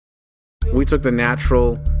we took the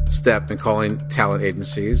natural step in calling talent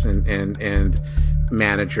agencies and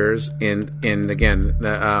managers, and again,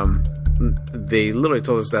 they literally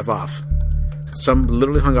told us to F off. Some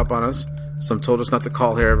literally hung up on us. Some told us not to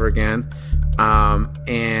call here ever again,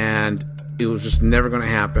 and it was just never going to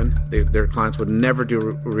happen. Their clients would never do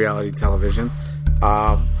reality television,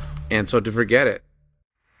 and so to forget it.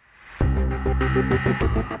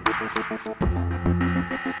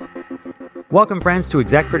 Welcome, friends, to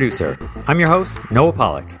Exec Producer. I'm your host, Noah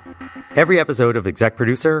Pollack. Every episode of Exec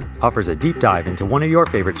Producer offers a deep dive into one of your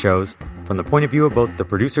favorite shows from the point of view of both the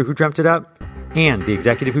producer who dreamt it up and the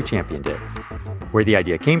executive who championed it. Where the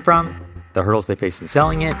idea came from, the hurdles they faced in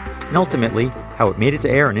selling it, and ultimately, how it made it to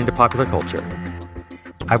air and into popular culture.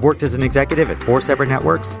 I've worked as an executive at 4 separate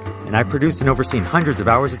networks, and I've produced and overseen hundreds of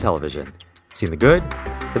hours of television. I've seen the good,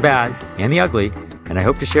 the bad, and the ugly, and I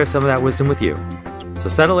hope to share some of that wisdom with you. So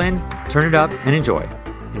settle in, turn it up, and enjoy.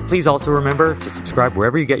 And please also remember to subscribe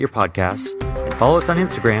wherever you get your podcasts, and follow us on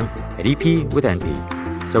Instagram at EP with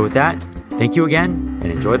NP. So with that, thank you again,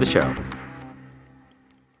 and enjoy the show.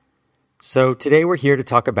 So today we're here to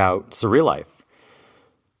talk about Surreal Life,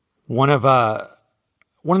 one of the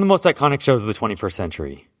most iconic shows of the 21st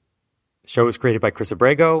century. The show was created by Chris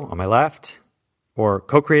Abrego on my left, or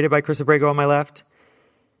co-created by Chris Abrego on my left.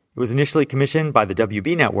 It was initially commissioned by the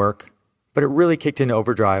WB Network, but it really kicked into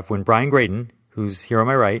overdrive when Brian Graden, who's here on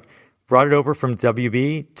my right, brought it over from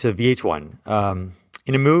WB to VH1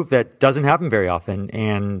 in a move that doesn't happen very often,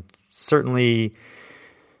 and certainly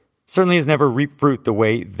has never reaped fruit the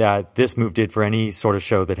way that this move did for any sort of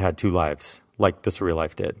show that had 2 lives, like The Surreal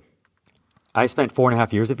Life did. I spent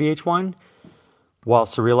 4.5 years at VH1 while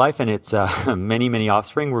Surreal Life and its many, many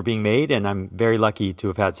offspring were being made, and I'm very lucky to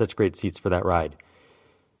have had such great seats for that ride.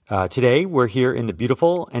 Today, we're here in the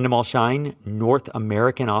beautiful Endemol Shine North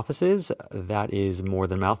American offices. That is more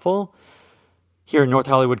than a mouthful. Here in North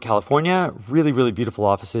Hollywood, California, really, really beautiful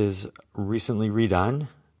offices, recently redone.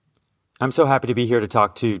 I'm so happy to be here to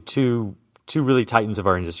talk to two really titans of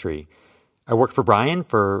our industry. I worked for Brian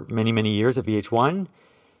for many, many years at VH1,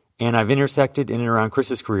 and I've intersected in and around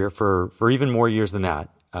Chris's career for even more years than that.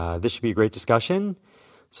 This should be a great discussion.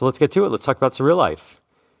 So let's get to it. Let's talk about Surreal Life.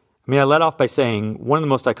 I led off by saying one of the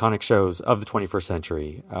most iconic shows of the 21st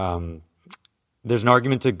century. There's an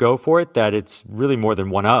argument to go for it that it's really more than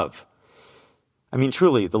one of.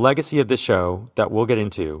 Truly, the legacy of this show that we'll get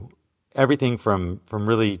into, everything from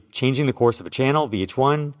really changing the course of a channel,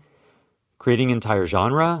 VH1, creating an entire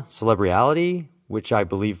genre, celebriality, which I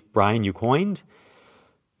believe, Brian, you coined,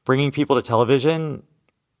 bringing people to television,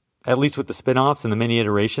 at least with the spin-offs and the many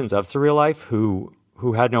iterations of Surreal Life, who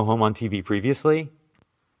had no home on TV previously.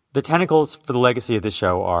 The tentacles for the legacy of this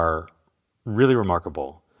show are really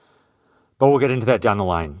remarkable, but we'll get into that down the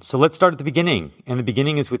line. So let's start at the beginning, and the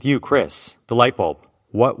beginning is with you, Chris, the light bulb.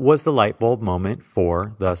 What was the light bulb moment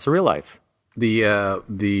for The Surreal Life? The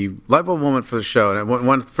light bulb moment for the show, and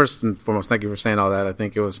one first and foremost, thank you for saying all that. I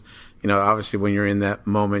think it was, obviously when you're in that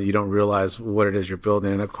moment, you don't realize what it is you're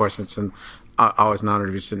building, and of course it's always an honor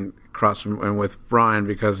to be sitting across from and with Brian,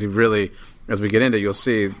 because he really, as we get into, you'll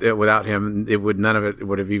see without him, none of it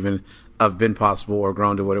would have even have been possible or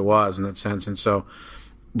grown to what it was in that sense. And so,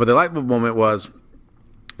 but the light bulb moment was,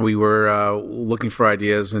 we were looking for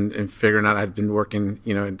ideas and figuring out. I'd been working,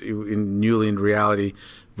 newly in reality.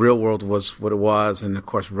 Real World was what it was, and of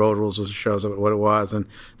course, Road Rules was shows what it was. And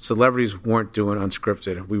celebrities weren't doing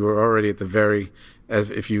unscripted. We were already at the very,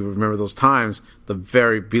 if you remember those times, the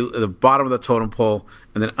bottom of the totem pole,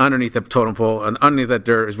 and then underneath the totem pole, and underneath that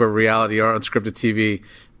dirt is where reality or unscripted TV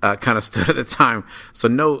kind of stood at the time. So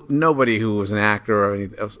nobody who was an actor or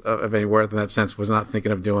of any worth in that sense was not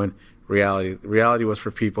thinking of doing reality. Reality was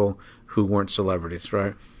for people who weren't celebrities,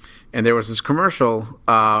 right? And there was this commercial,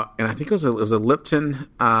 and I think it was a Lipton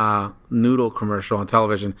noodle commercial on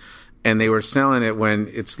television, and they were selling it when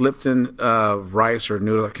it's Lipton rice or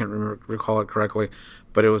noodle. I can't recall it correctly,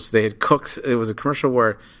 but it was a commercial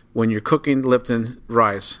where when you're cooking Lipton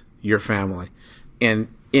rice, your family,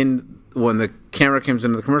 and when the camera comes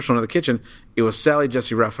into the commercial into the kitchen, it was Sally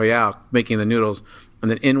Jessy Raphael making the noodles. And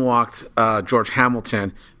then in walked George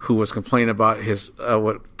Hamilton, who was complaining about his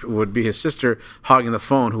what would be his sister hogging the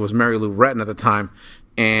phone, who was Mary Lou Retton at the time.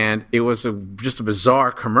 And it was just a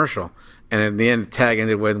bizarre commercial. And in the end, the tag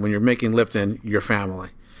ended with, "When you're making Lipton, your family."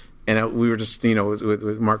 And we were just,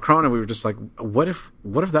 with Mark Cronin, we were just like, what if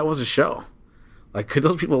that was a show? Like, could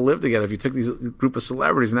those people live together? If you took these group of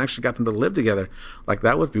celebrities and actually got them to live together, like,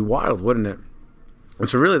 that would be wild, wouldn't it? And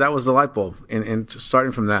so really, that was the light bulb. And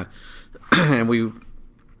starting from that,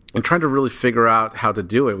 and trying to really figure out how to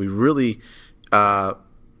do it, we really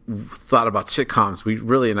thought about sitcoms. We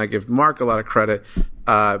really, and I give Mark a lot of credit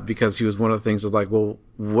because he was one of the things that was like, well,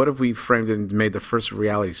 what if we framed it and made the first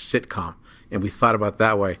reality sitcom? And we thought about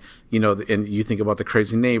that way, and you think about The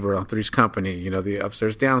Crazy Neighbor on Three's Company, the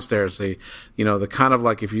upstairs, downstairs, the kind of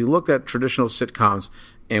like, if you looked at traditional sitcoms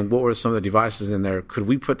and what were some of the devices in there, could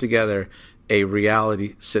we put together a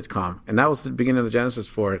reality sitcom? And that was the beginning of the genesis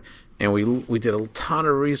for it. And we did a ton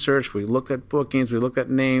of research. We looked at bookings. We looked at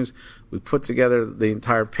names. We put together the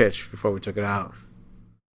entire pitch before we took it out.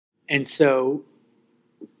 And so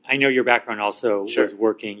I know your background also was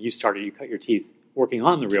working. You cut your teeth working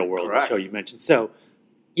on The Real World, the show you mentioned. So,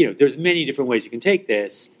 there's many different ways you can take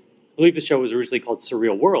this. I believe the show was originally called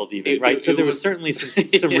Surreal World, even, right? So there was certainly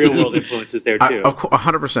some real world influences there too.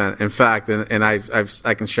 100%. In fact, and I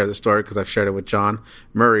can share the story because I've shared it with John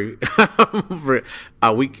Murray.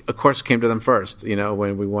 We of course came to them first,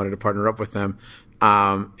 when we wanted to partner up with them,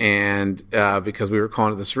 and because we were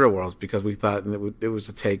calling it the Surreal World because we thought it was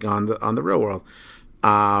a take on the real world.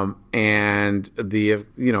 And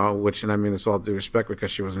which, and I mean this with all due respect because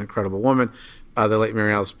she was an incredible woman, the late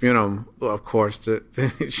Mary Alice Bunham, of course,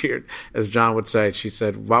 she, as John would say, she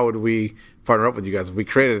said, why would we partner up with you guys? We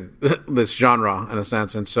created this genre in a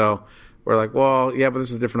sense. And so we're like, well, yeah, but this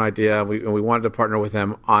is a different idea. We wanted to partner with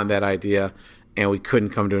them on that idea and we couldn't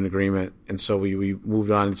come to an agreement. And so we moved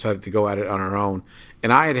on and decided to go at it on our own.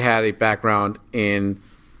 And I had a background in,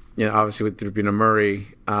 obviously with Bunham Murray,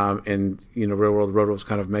 and Real World Road was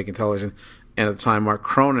kind of making television, and at the time Mark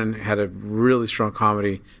Cronin had a really strong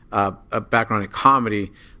comedy, a background in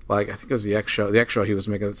comedy, like I think it was the X Show he was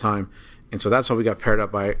making at the time, and so that's how we got paired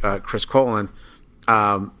up by Chris Colin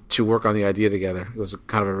to work on the idea together. It was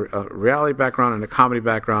kind of a reality background and a comedy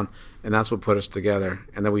background, and that's what put us together.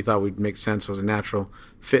 And then we thought we'd make sense. It was a natural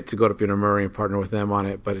fit to go to Bunham Murray and partner with them on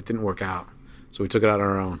it, but it didn't work out, so we took it out on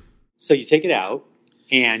our own. So you take it out.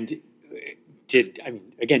 And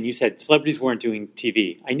again, you said celebrities weren't doing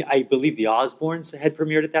TV. I believe The Osbournes had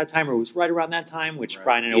premiered at that time, or it was right around that time, which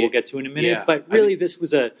Brian and I will get to in a minute. Yeah. But really, this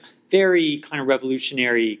was a very kind of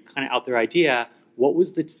revolutionary, kind of out there idea. What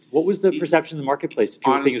was the perception in the marketplace? Did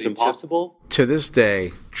people think it was impossible? To this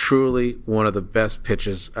day, truly one of the best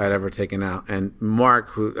pitches I'd ever taken out. And Mark,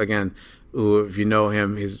 who if you know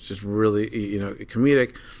him, he's just really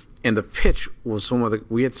comedic. And the pitch was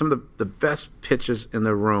we had some of the best pitches in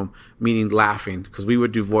the room, meaning laughing, because we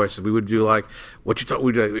would do voices. We would do like,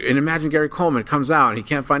 and imagine Gary Coleman comes out and he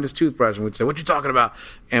can't find his toothbrush, and we'd say, what you talking about?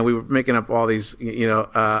 And we were making up all these,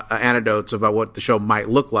 anecdotes about what the show might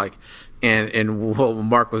look like. And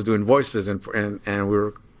Mark was doing voices and we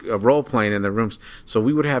were role playing in the rooms. So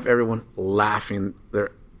we would have everyone laughing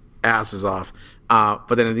their asses off.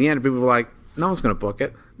 But then in the end, people were like, no one's going to book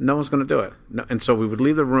it. No one's going to do it. No, and so we would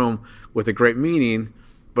leave the room with a great meeting,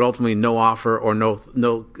 but ultimately no offer or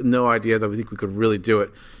no idea that we think we could really do it,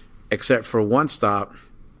 except for one stop.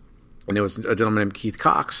 And there was a gentleman named Keith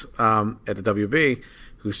Cox at the WB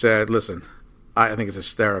who said, listen, I think it's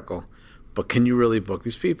hysterical, but can you really book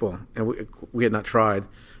these people? And we had not tried.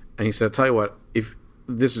 And he said, I'll tell you what, if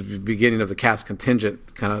this is the beginning of the cast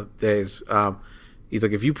contingent kind of days, he's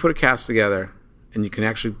like, if you put a cast together and you can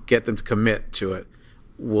actually get them to commit to it,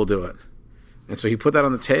 we'll do it. And so he put that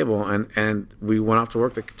on the table, and we went off to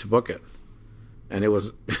work to book it. And it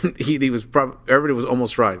was everybody was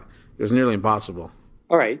almost right. It was nearly impossible.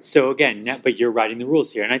 All right. So again, but you're writing the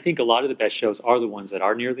rules here, and I think a lot of the best shows are the ones that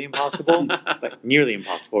are nearly impossible, but nearly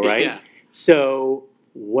impossible, right? Yeah. So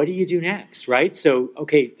what do you do next, right? So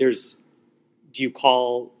okay, do you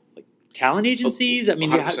call talent agencies? I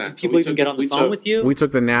mean, do people even get on the phone with you? We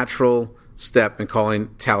took the natural step in calling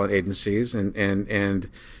talent agencies and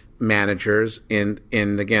managers and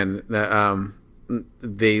again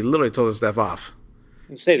they literally told us to F off.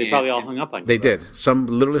 They probably all hung up on you. They did. Some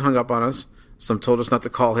literally hung up on us. Some told us not to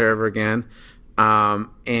call here ever again,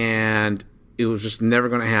 and it was just never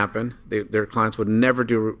going to happen. Their clients would never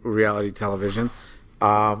do reality television,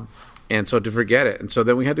 and so to forget it. And so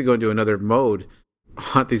then we had to go into another mode,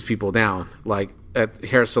 hunt these people down, like at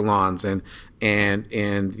hair salons and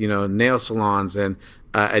nail salons and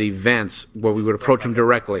at events where we would approach them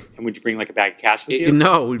directly. And would you bring like a bag of cash with you?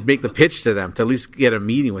 No, we'd make the pitch to them to at least get a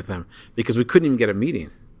meeting with them, because we couldn't even get a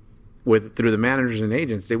meeting through the managers and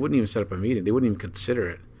agents. They wouldn't even set up a meeting. They wouldn't even consider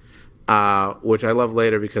it, which I love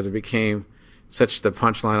later because it became such the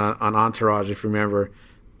punchline on Entourage. If you remember,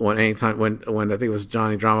 when I think it was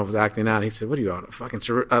Johnny Drama was acting out, he said, "What are you on, a fucking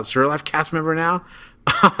Surreal Life cast member now?"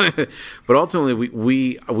 But ultimately,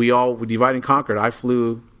 we all divide and conquered. I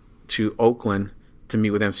flew to Oakland to meet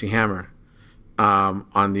with MC Hammer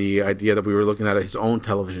on the idea that we were looking at his own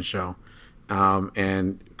television show,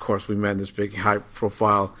 And of course, we met in this big high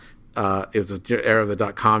profile. It was the era of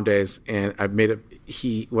the .com days, and I made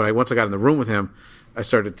it. Once I got in the room with him, I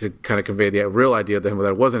started to kind of convey the real idea to him that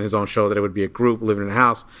it wasn't his own show, that it would be a group living in a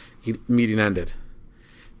house. Meeting ended.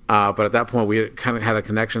 But at that point, we had kind of had a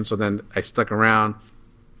connection. So then I stuck around.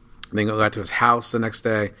 Then I got to his house the next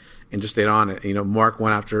day and just stayed on it. Mark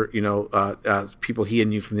went after, people he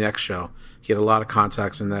knew from the X show. He had a lot of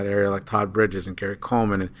contacts in that area, like Todd Bridges and Gary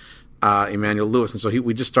Coleman and Emmanuel Lewis. And so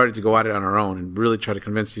we just started to go at it on our own and really try to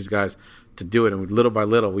convince these guys to do it. And little by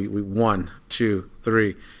little, we 1, 2,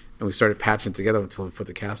 3, and we started patching it together until we put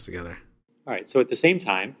the cast together. All right. So at the same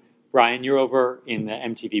time, Brian, you're over in the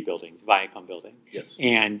MTV building, the Viacom building. Yes.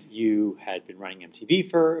 And you had been running MTV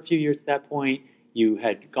for a few years at that point. You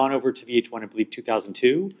had gone over to VH1, I believe,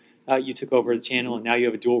 2002. You took over the channel, and now you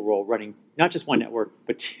have a dual role running not just one network,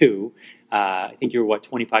 but two. I think you were,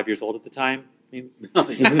 25 years old at the time?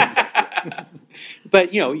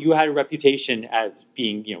 But, you had a reputation as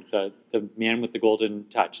being, the man with the golden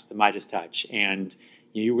touch, the Midas touch. And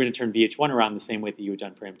you were going to turn VH1 around the same way that you had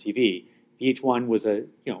done for MTV. VH1 was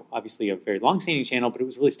obviously a very long-standing channel, but it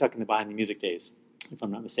was really stuck in the behind the music days, if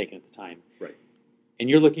I'm not mistaken, at the time. Right. And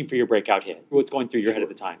you're looking for your breakout hit. What's going through your head at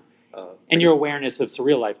the time? And your awareness of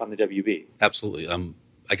Surreal Life on the WB. Absolutely.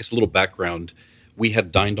 I guess a little background. We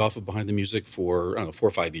had dined off of Behind the Music for, 4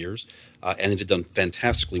 or 5 years, and it had done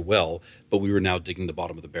fantastically well, but we were now digging the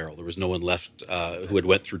bottom of the barrel. There was no one left who had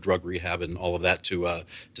went through drug rehab and all of that to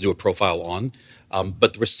do a profile on.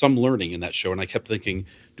 But there was some learning in that show, and I kept thinking,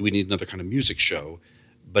 do we need another kind of music show?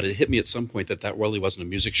 But it hit me at some point that really wasn't a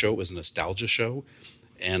music show, it was a nostalgia show,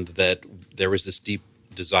 and that there was this deep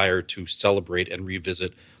desire to celebrate and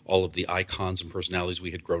revisit all of the icons and personalities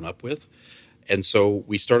we had grown up with. And so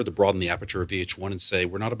we started to broaden the aperture of VH1 and say,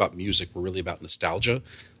 we're not about music, we're really about nostalgia.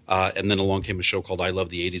 And then along came a show called I Love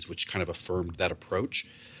the 80s, which kind of affirmed that approach.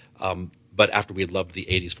 But after we had loved the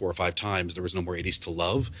 80s 4 or 5 times, there was no more 80s to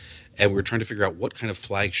love. And we were trying to figure out what kind of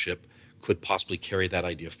flagship could possibly carry that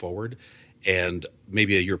idea forward. And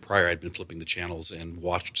maybe a year prior, I'd been flipping the channels and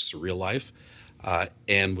watched Surreal Life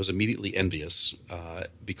and was immediately envious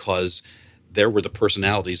because there were the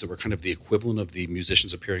personalities that were kind of the equivalent of the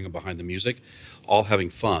musicians appearing behind the music, all having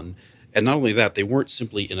fun. And not only that, they weren't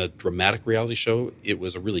simply in a dramatic reality show. It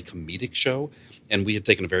was a really comedic show. And we had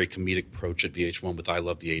taken a very comedic approach at VH1 with I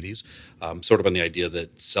Love the 80s, sort of on the idea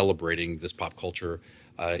that celebrating this pop culture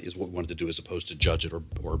is what we wanted to do as opposed to judge it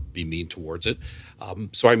or be mean towards it.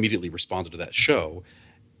 So I immediately responded to that show.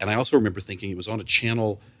 And I also remember thinking it was on a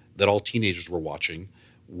channel that all teenagers were watching,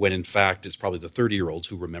 when in fact it's probably the 30-year-olds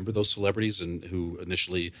who remember those celebrities and who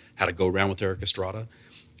initially had a go-around with Eric Estrada.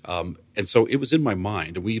 And so it was in my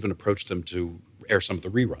mind, and we even approached them to air some of the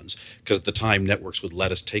reruns, because at the time networks would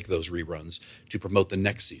let us take those reruns to promote the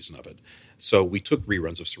next season of it. So we took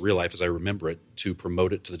reruns of Surreal Life, as I remember it, to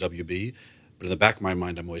promote it to the WB. But in the back of my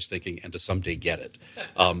mind, I'm always thinking, and to someday get it.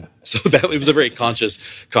 So that it was a very conscious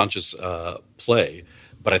play.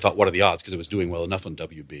 But I thought, what are the odds? Because it was doing well enough on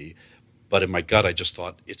WB. But in my gut, I just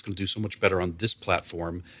thought it's going to do so much better on this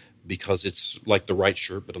platform because it's like the right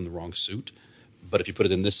shirt, but in the wrong suit. But if you put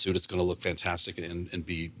it in this suit, it's going to look fantastic and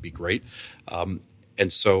be great.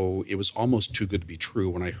 And so it was almost too good to be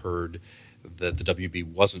true when I heard that the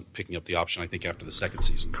WB wasn't picking up the option, I think, after the second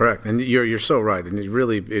season. Correct. And you're so right.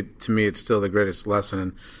 And to me, it's still the greatest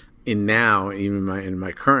lesson in now, even in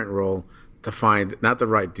my current role, to find not the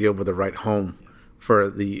right deal, but the right home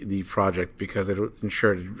for the project, because it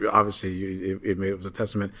ensured, obviously, it was a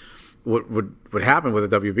testament. What happened with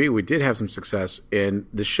the WB, we did have some success, and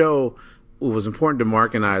the show, it was important to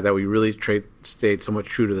Mark and I that we really stayed somewhat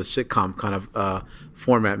true to the sitcom kind of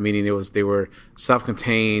format, meaning they were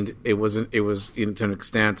self-contained. It was to an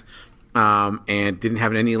extent, and didn't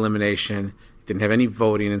have any elimination, didn't have any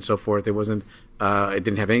voting and so forth. It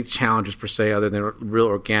didn't have any challenges per se, other than real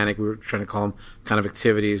organic. We were trying to call them kind of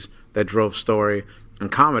activities that drove story and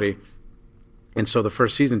comedy. And so the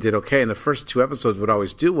first season did okay, and the first 2 episodes would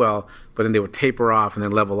always do well, but then they would taper off and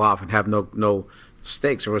then level off and have no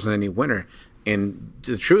stakes. There wasn't any winner. And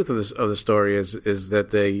the truth of the story is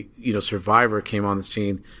that Survivor came on the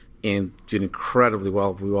scene and did incredibly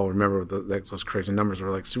well. We all remember those crazy numbers were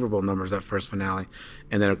like Super Bowl numbers, that first finale.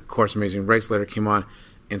 And then, of course, Amazing Race later came on.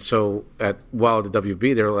 And so while at the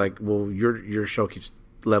WB, they were like, well, your show keeps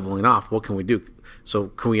leveling off. What can we do? So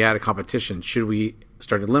can we add a competition? Should we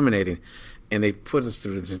start eliminating? And they put us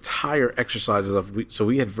through this entire exercises so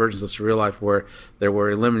we had versions of Surreal Life where they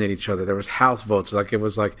were eliminating each other. There was house votes. Like it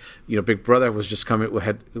was like, Big Brother was just coming,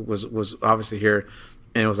 was obviously here.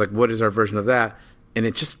 And it was like, what is our version of that? and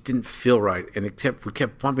it just didn't feel right. And we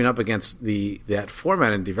kept bumping up against that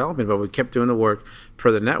format and development, but we kept doing the work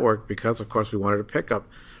per the network because, of course, we wanted a pickup.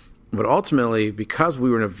 But ultimately, because we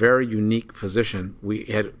were in a very unique position, we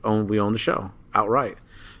owned the show outright.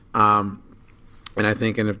 And I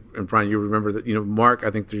think, and Brian, you remember that, Mark,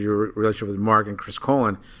 I think through your relationship with Mark and Chris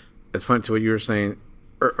Colin, it's funny to what you were saying,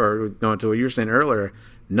 to what you were saying earlier,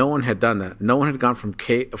 no one had done that. No one had gone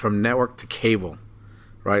from network to cable,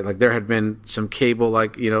 right? Like there had been some cable,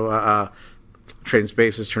 like, Trading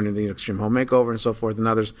Spaces turned into Extreme Home Makeover and so forth and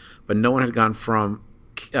others, but no one had gone from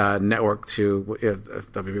network to,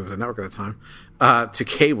 WB was a network at the time, to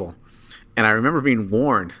cable. And I remember being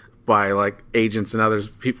warned by like agents and others,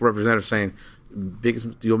 people, representatives saying,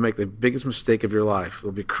 you'll make the biggest mistake of your life.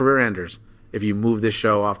 It'll be career enders if you move this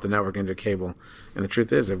show off the network into cable. And the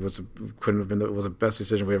truth is, it was the best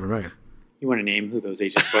decision we ever made. You want to name who those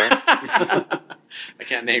agents were? I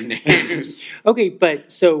can't name names. Okay,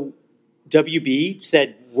 but so WB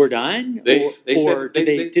said we're done, They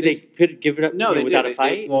did they could give it up? No, they without did. a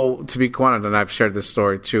fight. Well, to be quite and I've shared this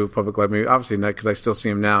story too publicly. I mean, obviously not because I still see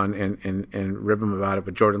him now and rib him about it.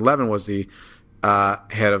 But Jordan Levin was the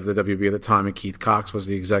head of the WB at the time, and Keith Cox was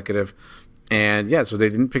the executive. And so they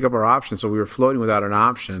didn't pick up our option, so we were floating without an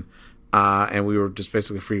option, and we were just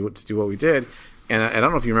basically free to do what we did. And I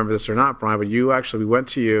don't know if you remember this or not, Brian, but we went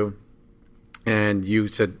to you, and you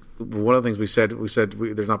said one of the things we said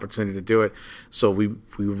there's an opportunity to do it. So we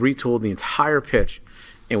retooled the entire pitch,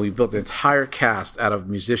 and we built the entire cast out of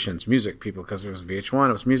music people, because it was VH1,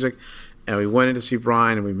 it was music. And we went in to see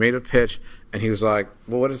Brian, and we made a pitch, and he was like,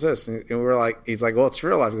 well, what is this? And we were like, he's like, well, it's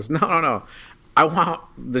Surreal Life. He goes, no. I want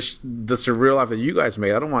the Surreal Life that you guys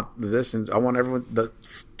made. I don't want this, and I want everyone, the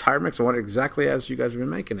tire mix, I want it exactly as you guys have been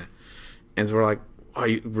making it. And so we're like, are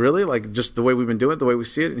you really? Like, just the way we've been doing it, the way we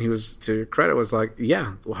see it? And he was, to your credit, was like,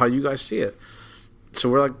 yeah, well, how you guys see it. So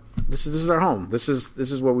we're like, this is our home. This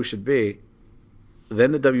is where we should be.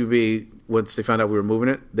 Then the WB, once they found out we were moving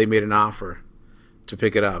it, they made an offer to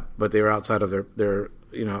pick it up, but they were outside of their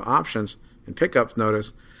options and pickups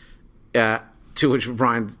notice. To which,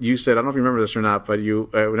 Brian, you said, I don't know if you remember this or not, but you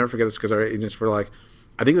will never forget this, because our agents were like,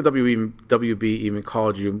 I think the WB even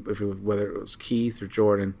called you, whether it was Keith or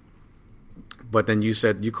Jordan, but then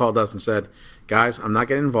you called us and said, guys, I'm not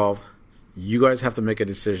getting involved. You guys have to make a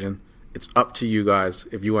decision. It's up to you guys.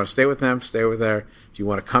 If you want to stay with them, stay with there. If you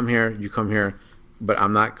want to come here, you come here. But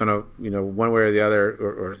I'm not going to, one way or the other,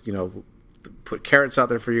 or put carrots out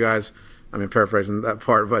there for you guys. I mean, paraphrasing that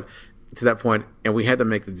part, but to that point, and we had to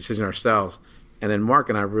make the decision ourselves. And then Mark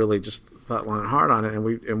and I really just thought long and hard on it,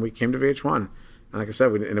 and we came to VH1. And like I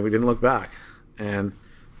said, we didn't look back. And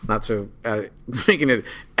not to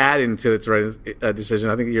adding to its right decision.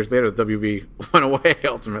 I think years later, the WB went away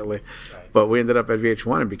ultimately, right. But we ended up at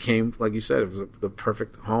VH1 and became, like you said, it was the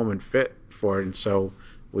perfect home and fit for it. And so,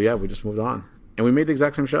 we just moved on, and we made the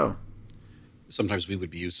exact same show. Sometimes we would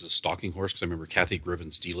be used as a stalking horse, because I remember Kathy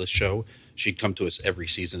Griffin's D-List show. She'd come to us every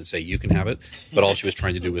season and say, you can have it. But all she was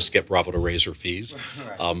trying to do was get Bravo to raise her fees.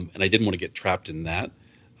 Right. And I didn't want to get trapped in that,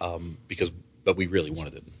 but we really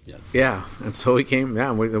wanted it. Yeah. And so we came,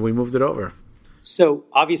 and we moved it over. So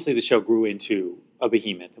obviously the show grew into a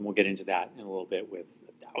behemoth, and we'll get into that in a little bit, with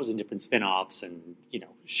 1,000 different spin-offs and,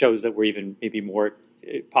 shows that were even maybe more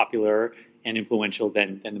popular and influential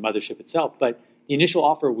than the mothership itself. But the initial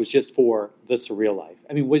offer was just for the Surreal Life.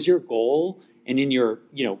 I mean, was your goal, and in your,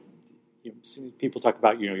 people talk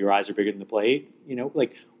about, your eyes are bigger than the plate,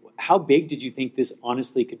 like, how big did you think this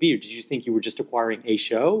honestly could be? Or did you think you were just acquiring a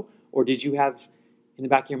show? Or did you have in the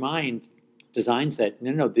back of your mind designs that,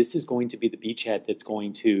 no, this is going to be the beachhead that's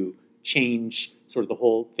going to change sort of the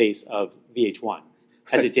whole face of VH1?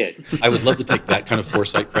 As it did. I would love to take that kind of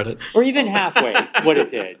foresight credit. Or even halfway what it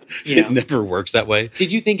did. It never works that way.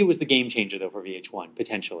 Did you think it was the game changer, though, for VH1,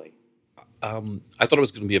 potentially? I thought it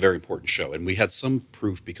was going to be a very important show. And we had some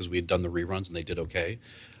proof because we had done the reruns and they did okay.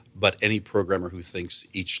 But any programmer who thinks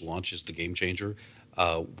each launch is the game changer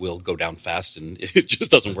will go down fast. And it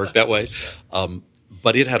just doesn't work that way.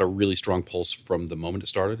 But it had a really strong pulse from the moment it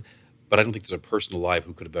started. But I don't think there's a person alive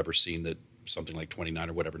who could have ever seen that something like 29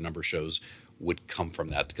 or whatever number shows would come from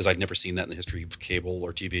that, because I'd never seen that in the history of cable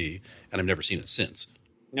or TV, and I've never seen it since.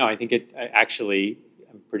 No, I think it actually,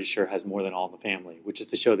 I'm pretty sure, has more than All in the Family, which is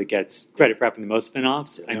the show that gets credit for having the most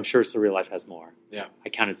spinoffs. Yep. I'm sure Surreal Life has more. Yeah. I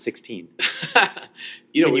counted 16. Can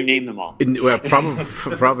you name them all? Well,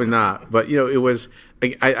 probably not. But, it was,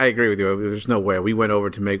 I agree with you. There's no way. We went over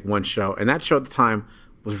to make one show, and that show at the time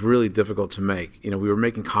was really difficult to make. We were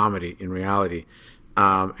making comedy in reality.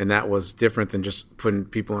 And that was different than just putting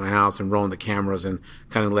people in a house and rolling the cameras and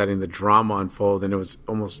kind of letting the drama unfold. And it was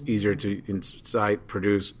almost easier to incite,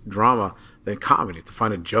 produce drama than comedy, to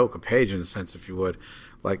find a joke, a page in a sense, if you would.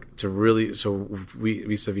 Like to really, so we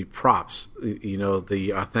vis-a-vis props,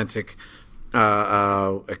 the authentic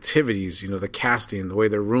activities, the casting, the way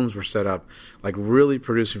their rooms were set up, like really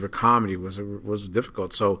producing for comedy was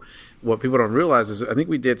difficult. So what people don't realize is I think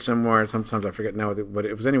we did sometimes I forget now, but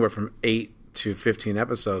it was anywhere from 8 to 15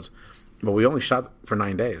 episodes, but we only shot for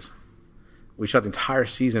 9 days. We shot the entire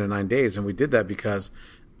season in 9 days, and we did that because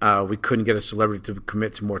we couldn't get a celebrity to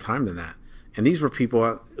commit to more time than that. And these were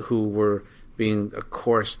people who were being, of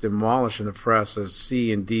course, demolished in the press as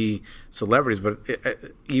C and D celebrities. But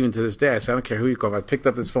even to this day, I say, I don't care who you call. If I picked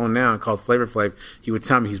up this phone now and called Flavor Flav, he would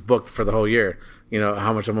tell me he's booked for the whole year.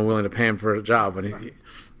 How much I'm willing to pay him for a job. And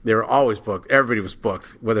they were always booked. Everybody was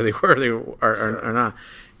booked, whether they were or not.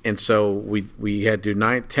 And so we had to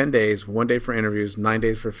do 10 days, 1 day for interviews, 9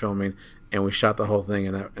 days for filming, and we shot the whole thing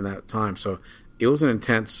in that time. So it was an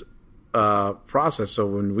intense process. So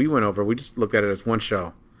when we went over, we just looked at it as one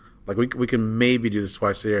show. Like we can maybe do this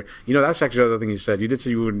twice a year. That's actually the other thing you said. You did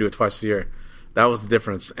say you wouldn't do it twice a year. That was the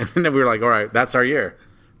difference. And then we were like, all right, that's our year.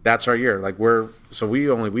 That's our year. Like we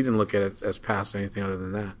didn't look at it as past anything other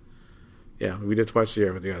than that. Yeah, we did twice a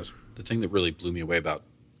year with you guys. The thing that really blew me away about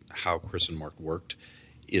how Chris and Mark worked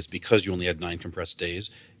is because you only had 9 compressed days,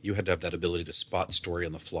 you had to have that ability to spot story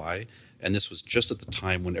on the fly. And this was just at the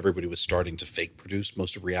time when everybody was starting to fake produce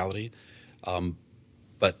most of reality.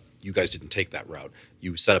 But you guys didn't take that route.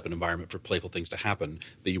 You set up an environment for playful things to happen,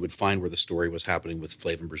 but you would find where the story was happening with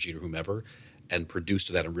Flav and Brigitte or whomever and produce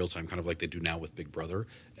to that in real time, kind of like they do now with Big Brother.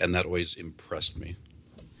 And that always impressed me.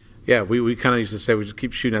 Yeah, we kind of used to say we just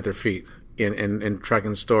keep shooting at their feet and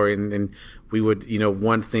tracking the story. And we would,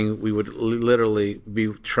 one thing, we would literally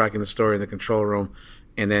be tracking the story in the control room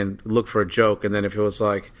and then look for a joke. And then if it was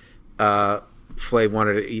like Flav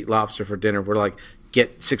wanted to eat lobster for dinner, we're like,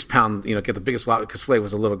 get 6 pound, get the biggest lobster, because Flav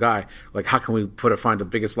was a little guy. Like, how can we find the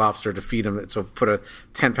biggest lobster to feed him? So put a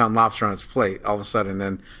 10-pound lobster on his plate all of a sudden, and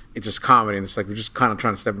then it's just comedy. And it's like we're just kind of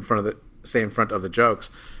trying to stay in front of the jokes,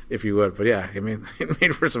 if you would. But yeah, it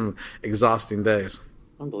made for some exhausting days.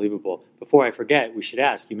 Unbelievable. Before I forget, we should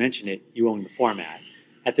ask, you mentioned it, you owned the format.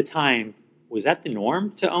 At the time, was that the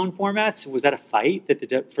norm to own formats? Was that a fight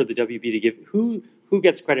for the WB to give? Who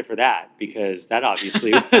gets credit for that? Because that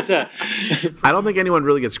obviously was a... I don't think anyone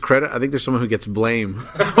really gets credit. I think there's someone who gets blame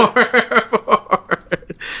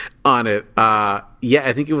on it. Yeah,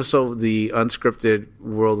 I think it was the unscripted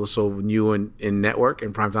world was so new in network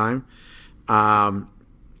and prime time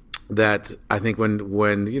that I think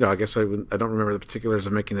when I guess I don't remember the particulars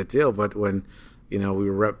of making the deal, but when we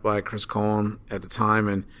were rep by Chris Cohen at the time,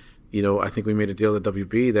 and I think we made a deal with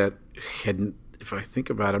WB that had, if I think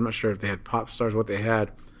about it, I'm not sure if they had pop stars, what they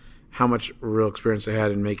had, how much real experience they had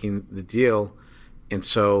in making the deal. And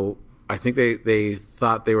so I think they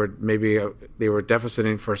thought they were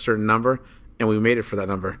deficiting for a certain number, and we made it for that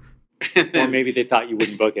number. Or maybe they thought you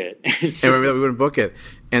wouldn't book it. And maybe we wouldn't book it.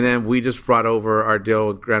 And then we just brought over our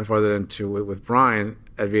deal grandfather with Brian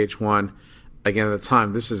at VH1. Again, at the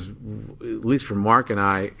time, this is, at least for Mark and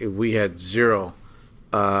I, we had zero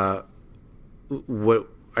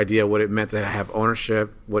idea what it meant to have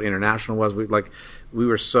ownership, what international was. We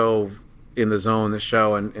were so in the zone, the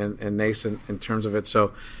show, and nascent in terms of it.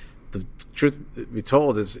 So the truth be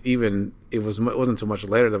told is it wasn't too much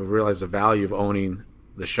later that we realized the value of owning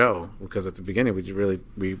the show, because at the beginning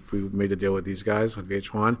we made a deal with these guys, with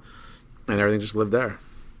VH1, and everything just lived there.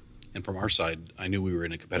 And from our side, I knew we were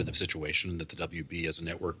in a competitive situation and that the WB as a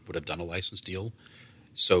network would have done a license deal.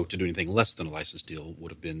 So to do anything less than a license deal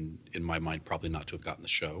would have been, in my mind, probably not to have gotten the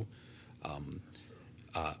show.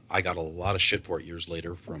 I got a lot of shit for it years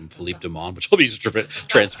later from Philippe Dumont, which I'll be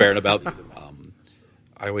transparent about.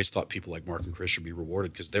 I always thought people like Mark and Chris should be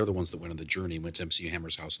rewarded because they're the ones that went on the journey, went to MC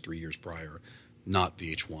Hammer's house 3 years prior, not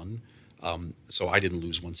VH1. So I didn't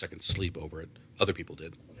lose 1 second's sleep over it. Other people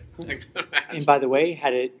did. And by the way,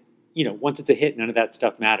 once it's a hit, none of that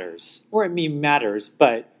stuff matters. Or matters,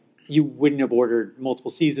 but you wouldn't have ordered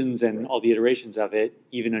multiple seasons and all the iterations of it,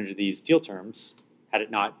 even under these deal terms, had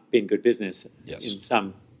it not been good business in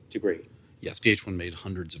some degree. Yes, VH1 made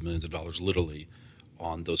hundreds of millions of dollars, literally,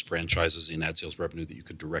 on those franchises in ad sales revenue that you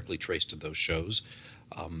could directly trace to those shows.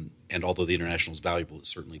 And although the international is valuable, it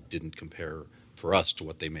certainly didn't compare for us to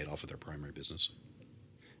what they made off of their primary business.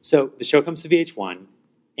 So the show comes to VH1,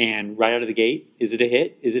 and right out of the gate, is it a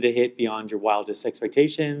hit? Is it a hit beyond your wildest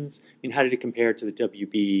expectations? How did it compare to the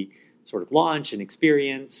WB sort of launch and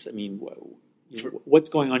experience? What's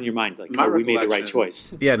going on in your mind? Like, My we made the right recollection-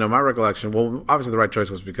 choice. Yeah, no, my recollection, well, obviously the right choice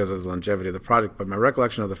was because of the longevity of the project, but my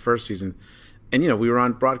recollection of the first season, and, we were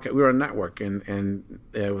on broadcast, we were on network, and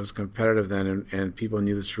it was competitive then, and people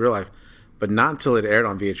knew this real life. But not until it aired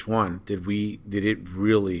on VH1 did it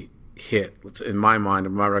really hit, in my mind,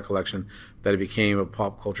 in my recollection, that it became a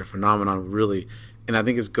pop culture phenomenon, really. And I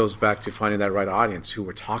think it goes back to finding that right audience who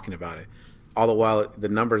were talking about it. All the while, the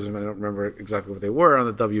numbers, I don't remember exactly what they were on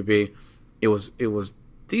the WB, it was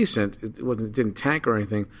decent. It didn't tank or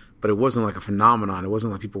anything, but it wasn't like a phenomenon. It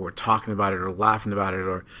wasn't like people were talking about it or laughing about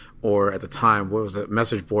it or at the time, what was it,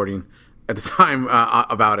 message boarding at the time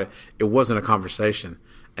about it. It wasn't a conversation.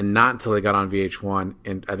 And not until they got on VH1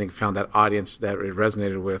 and I think found that audience that it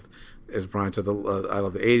resonated with, as Brian said, I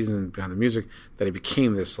love the 80s and Behind the Music, that it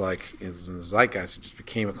became this, like, it was in the zeitgeist. It just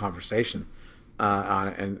became a conversation on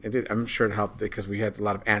it. And I'm sure it helped because we had a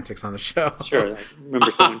lot of antics on the show. Sure. I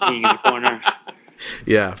remember someone peeing in the corner.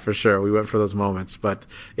 Yeah, for sure. We went for those moments. But,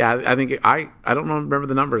 yeah, I think I don't remember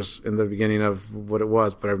the numbers in the beginning of what it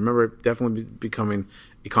was, but I remember it definitely becoming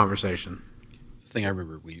a conversation. The thing I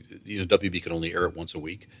remember, WB could only air it once a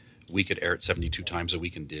week. We could air it 72 times a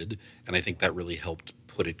week and did. And I think that really helped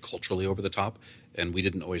put it culturally over the top. And we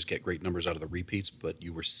didn't always get great numbers out of the repeats, but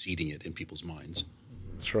you were seeding it in people's minds.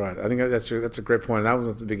 That's right. I think that's a great point. That was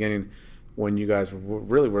at the beginning when you guys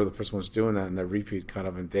really were the first ones doing that, and the repeat kind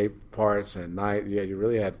of in day parts and at night. Yeah, you're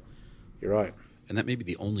right. And that may be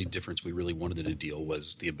the only difference we really wanted in a deal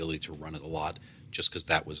was the ability to run it a lot, just because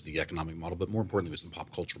that was the economic model. But more importantly, was the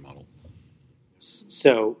pop culture model.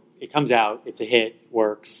 So it comes out, it's a hit,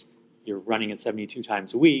 works. You're running it 72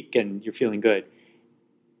 times a week, and you're feeling good.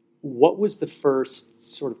 What was the first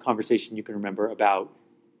sort of conversation you can remember about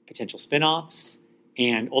potential spinoffs,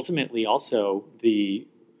 and ultimately also the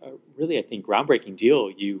really, I think, groundbreaking deal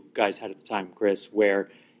you guys had at the time, Chris, where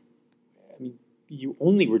you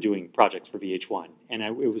only were doing projects for VH1, and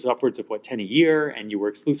it was upwards of 10 a year, and you were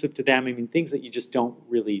exclusive to them. Things that you just don't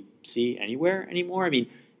really see anywhere anymore.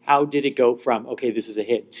 How did it go from, okay, this is a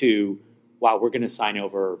hit, to, wow, we're going to sign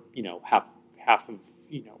over, half of,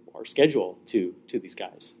 our schedule to these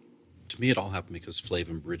guys? To me, it all happened because Flav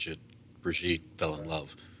and Brigitte fell in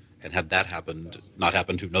love. And had that not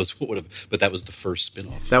happened, who knows what would have, but that was the first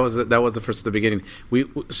spinoff. That was the first at the beginning. We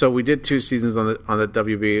did 2 seasons on the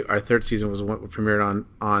WB. Our third season was what premiered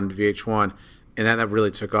on VH1, and that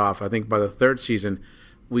really took off. I think by the third season,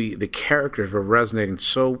 the characters were resonating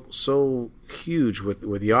so huge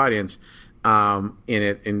with the audience in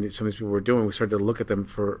it, and some of these people were doing. We started to look at them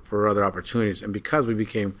for other opportunities, and because we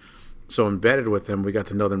became so embedded with them, we got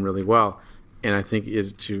to know them really well. And I think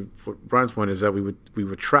Brian's point is that we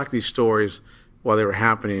would track these stories while they were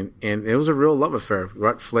happening, and it was a real love affair,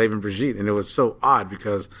 right? Flav and Brigitte, and it was so odd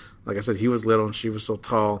because, like I said, he was little and she was so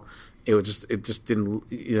tall. It just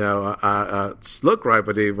didn't look right,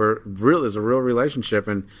 but it was a real relationship.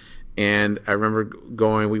 And I remember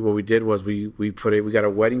going. What we did was we got a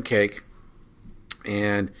wedding cake,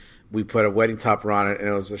 and we put a wedding topper on it, and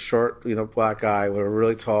it was a short black guy with a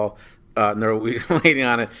really tall lady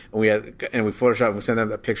on it, and we photoshopped and we sent them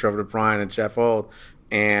that picture over to Brian and Jeff Old,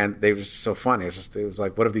 and they were just so funny. It was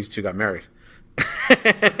like, what if these two got married?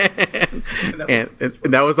 and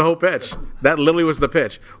that was the whole pitch. That literally was the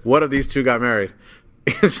pitch. What if these two got married?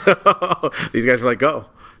 And so these guys were like, go,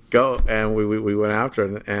 and we went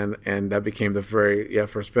after it, and that became the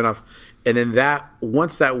first spinoff. And then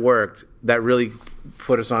once that worked, that really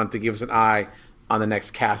put us on to give us an eye on the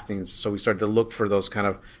next castings. So we started to look for those kind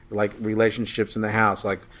of like relationships in the house,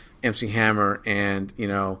 like MC Hammer and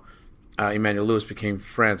Emmanuel Lewis became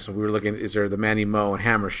friends. So we were looking, is there the Manny Moe and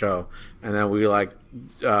Hammer show? And then we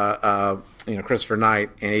Christopher Knight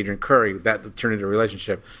and Adrian Curry. That turned into a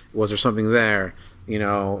relationship. Was there something there?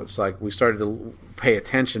 It's like we started to pay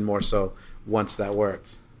attention more so once that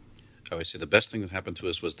worked. I always say the best thing that happened to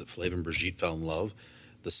us was that Flav and Brigitte fell in love.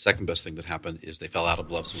 The second best thing that happened is they fell out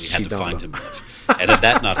of love, so we had to find him love. And had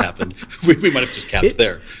that not happened, we might have just capped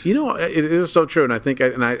there. It is so true, and I think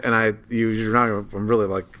you're not. I'm really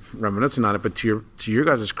like reminiscing on it, but to your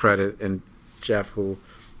guys' credit, and Jeff, who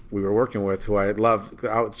we were working with, who I love.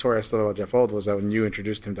 The story I still love about Jeff Old was that when you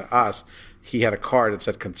introduced him to us, he had a card that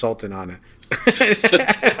said consultant on it.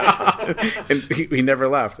 And he never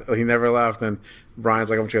left. And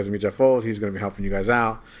Brian's like, I want you guys to meet Jeff Old. He's going to be helping you guys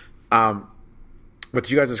out. But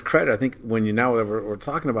to you guys' credit, I think when we're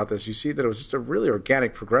talking about this, you see that it was just a really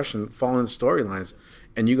organic progression following the storylines.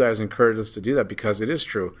 And you guys encouraged us to do that because it is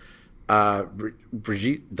true.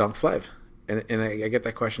 Brigitte dumped Flav. And I get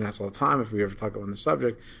that question asked all the time if we ever talk about the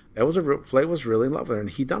subject. Flav was really in love with her, and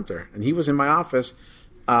he dumped her. And he was in my office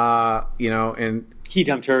and He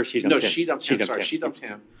dumped her. She dumped him. she dumped him. Sorry, him. she dumped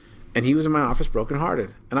him. And he was in my office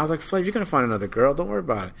brokenhearted. And I was like, Flav, you're going to find another girl. Don't worry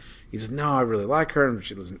about it. He says, no, I really like her, and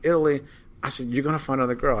she lives in Italy. I said, you're going to find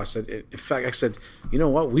another girl. I said, in fact, you know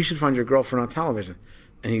what? We should find your girlfriend on television.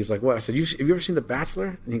 And he's like, what? I said, have you ever seen The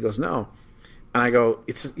Bachelor? And he goes, no. And I go,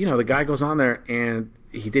 the guy goes on there, and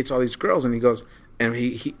he dates all these girls, and he goes, and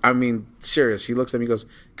he I mean, serious. He looks at me, he goes,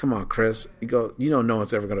 come on, Chris. He goes, no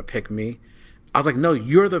one's ever going to pick me. I was like, no,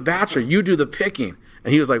 you're the Bachelor. You do the picking.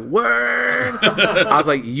 And he was like, word. I was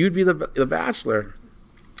like, you'd be the Bachelor.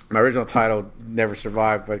 My original title never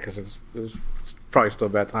survived, but because it was probably still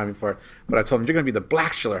bad timing for it. But I told him, you're going to be the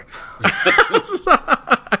Blackshler.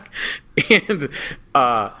 And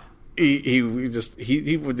he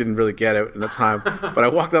didn't really get it at the time. But I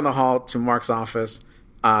walked down the hall to Mark's office,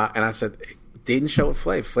 and I said, dating show with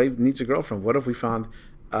Flav. Flav needs a girlfriend. What if we found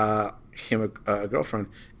him a girlfriend?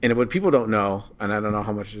 And what people don't know, and I don't know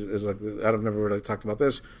how much is like, I've never really talked about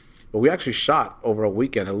this, but we actually shot over a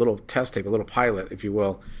weekend a little test tape, a little pilot, if you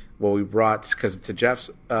will, where we brought, because to Jeff's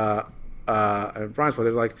and Brian's point,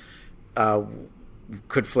 they're like,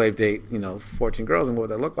 could Flav date 14 girls, and what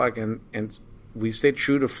would that look like? And we stayed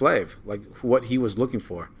true to Flav, like what he was looking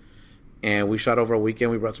for. And we shot over a weekend.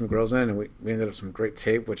 We brought some girls in, and we ended up some great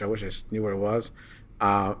tape, which I wish I knew where it was.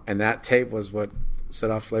 And that tape was what set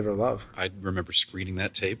off Flavor of Love. I remember screening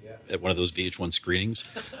that tape at one of those VH1 screenings,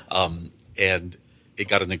 and it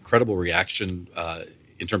got an incredible reaction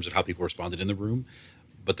in terms of how people responded in the room.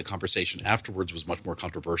 But the conversation afterwards was much more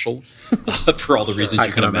controversial for all the reasons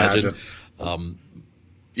you can imagine.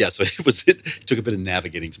 So it took a bit of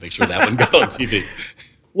navigating to make sure that one got on TV.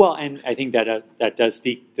 Well, and I think that does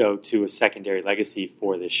speak, though, to a secondary legacy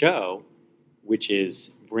for the show, which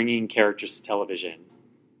is bringing characters to television,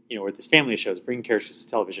 or this family of shows, bringing characters to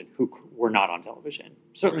television who were not on television,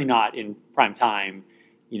 certainly not in prime time,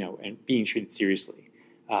 and being treated seriously.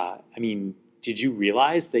 Did you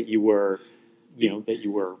realize that you were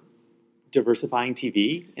diversifying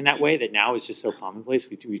TV in that way that now is just so commonplace?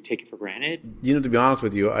 We take it for granted. To be honest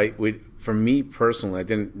with you, for me personally, I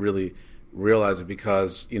didn't really realize it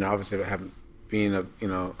because, obviously I haven't been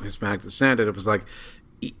of, Hispanic descent, and it was like,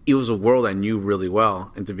 it was a world I knew really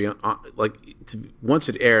well. And to be once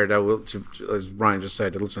it aired, as Brian just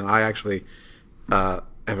said, listen, I actually have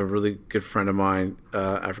a really good friend of mine,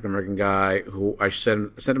 African-American guy, who I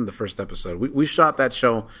sent him the first episode. We shot that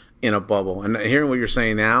show in a bubble. And hearing what you're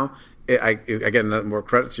saying now, I get more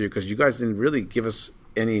credit to you because you guys didn't really give us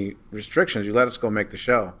any restrictions. You let us go make the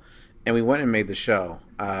show. And we went and made the show,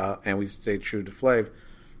 and we stayed true to Flav.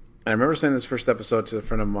 And I remember saying this first episode to a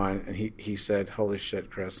friend of mine, and he said, holy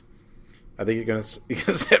shit, Chris, I think you're going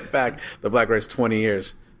to set back the Black race 20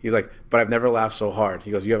 years. He's like, but I've never laughed so hard.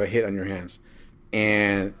 He goes, you have a hit on your hands.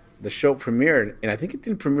 And the show premiered, and I think it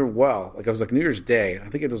didn't premiere well. Like, it was like New Year's Day. I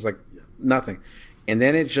think it was like nothing. And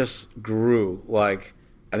then it just grew. Like,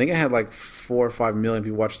 I think it had like 4 or 5 million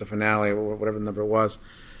people watch the finale or whatever the number was.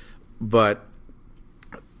 But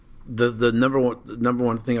the number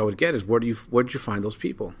one thing I would get is where did you find those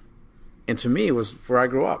people? And to me, it was where I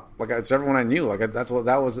grew up. Like, it's everyone I knew. Like,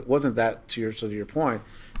 wasn't that to your point.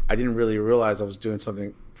 I didn't really realize I was doing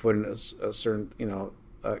something, putting a certain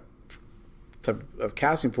type of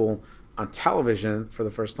casting pool on television for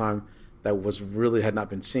the first time that had not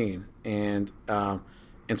been seen. And so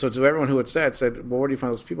to everyone who had said, well, where do you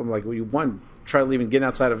find those people? I'm like, well, you try leaving, getting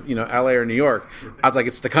outside of LA or New York. I was like,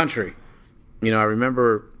 it's the country. I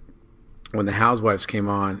remember when the Housewives came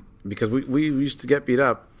on, because we used to get beat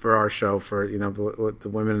up for our show, for the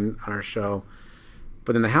women on our show.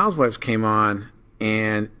 But then the Housewives came on,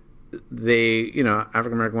 and they,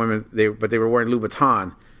 African American women, they were wearing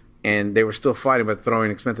Louboutin, and they were still fighting but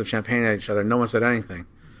throwing expensive champagne at each other. No one said anything.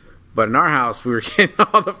 But in our house, we were getting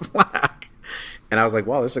all the flack, and I was like,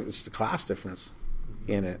 "Wow, there's just a class difference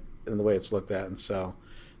in it, in the way it's looked at." And so,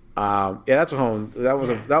 that was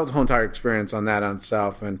a whole entire experience on that on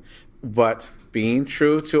itself. But being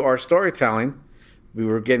true to our storytelling, we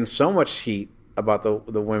were getting so much heat about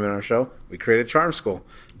the women on our show. We created Charm School.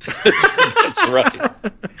 That's right.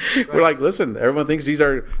 We're like, listen, everyone thinks these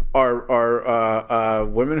are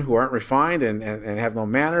women who aren't refined and have no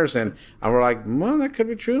manners, and we're like, well, that could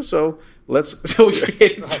be true. So we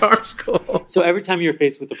created Charm School. So every time you were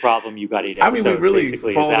faced with the problem, you got 8 episodes. We really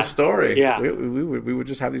followed the story. Yeah, we would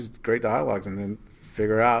just have these great dialogues and then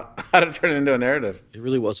figure out how to turn it into a narrative. It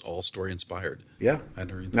really was all story inspired. Yeah. Now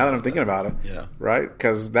that I'm thinking about it. Yeah. Right?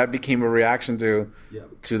 Because that became a reaction to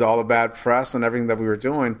all the bad press and everything that we were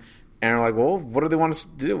doing. And we're like, well, what do they want us to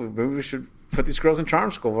do? Maybe we should put these girls in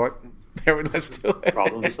Charm School. We're like, let's do it.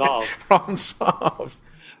 Problem solved. Problem solved.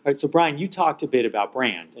 right, so Brian, you talked a bit about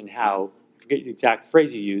brand and how, I forget the exact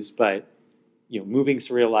phrase you used, but moving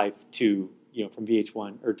Surreal Life to from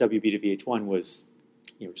VH1 or WB to VH1 was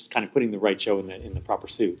just kind of putting the right show in the proper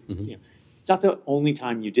suit. Mm-hmm. It's not the only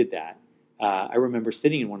time you did that. I remember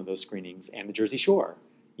sitting in one of those screenings, and The Jersey Shore,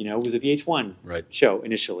 was a VH1 show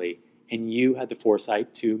initially, and you had the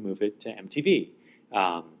foresight to move it to MTV.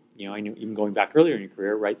 I knew even going back earlier in your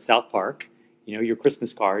career, right? South Park, your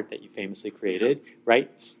Christmas card that you famously created,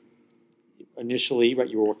 right? Initially, right,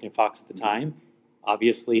 you were working at Fox at the time.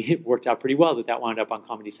 Obviously, it worked out pretty well that wound up on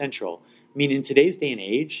Comedy Central. I mean, in today's day and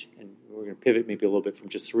age, and we're going to pivot maybe a little bit from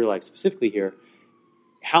just Surreal Life specifically here,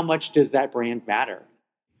 how much does that brand matter?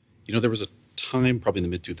 There was a time probably in the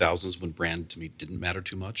mid-2000s when brand to me didn't matter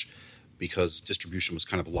too much because distribution was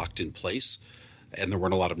kind of locked in place and there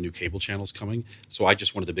weren't a lot of new cable channels coming. So I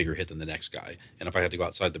just wanted a bigger hit than the next guy. And if I had to go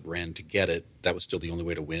outside the brand to get it, that was still the only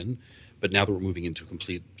way to win. But now that we're moving into a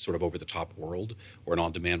complete sort of over-the-top world or an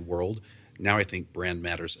on-demand world, now I think brand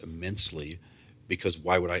matters immensely because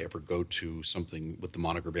why would I ever go to something with the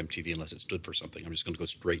moniker of MTV unless it stood for something? I'm just going to go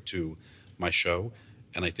straight to my show.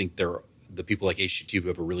 And I think the people like HGTV who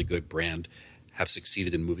have a really good brand have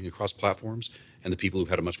succeeded in moving across platforms, and the people who've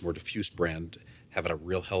had a much more diffuse brand have had a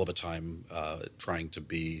real hell of a time trying to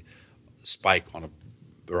be Spike on a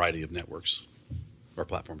variety of networks or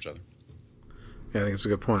platforms, rather. Yeah, I think it's a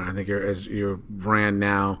good point. I think as your brand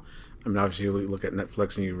now, I mean, obviously you look at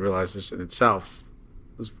Netflix and you realize this in itself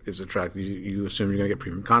is attractive. You assume you're going to get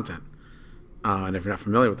premium content. And if you're not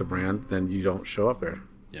familiar with the brand, then you don't show up there.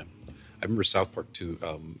 Yeah. I remember South Park, too.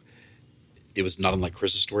 It was not unlike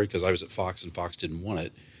Chris's story because I was at Fox and Fox didn't want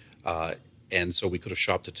it. And so we could have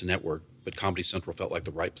shopped it to network, but Comedy Central felt like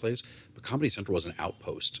the right place. But Comedy Central was an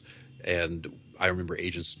outpost. And I remember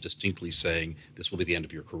agents distinctly saying, this will be the end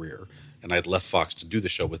of your career. And I had left Fox to do the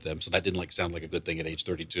show with them, so that didn't sound like a good thing at age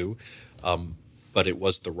 32. But it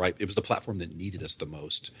was the platform that needed us the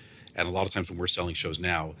most. And a lot of times when we're selling shows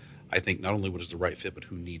now, I think not only what is the right fit, but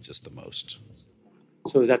who needs us the most.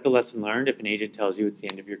 So is that the lesson learned? If an agent tells you it's the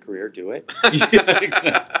end of your career, do it? Yeah,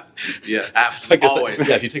 exactly. Yeah, absolutely. Always.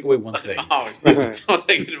 If you take away one thing. Always. Don't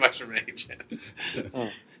take advice from an agent.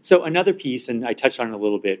 So another piece, and I touched on it a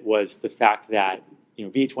little bit, was the fact that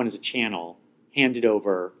VH1 as a channel handed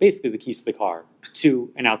over basically the keys to the car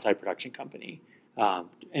to an outside production company,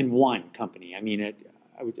 and one company. I mean,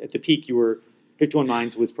 at the peak, 51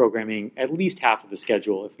 Minds was programming at least half of the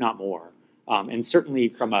schedule, if not more, and certainly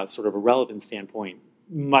from a sort of a relevant standpoint,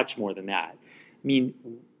 much more than that. I mean,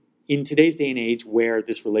 in today's day and age where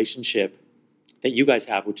this relationship that you guys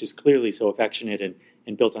have, which is clearly so affectionate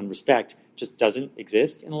and built on respect, just doesn't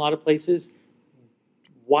exist in a lot of places,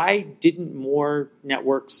 why didn't more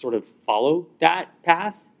networks sort of follow that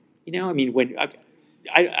path? I mean, when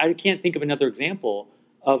I can't think of another example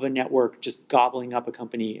of a network just gobbling up a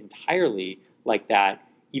company entirely like that,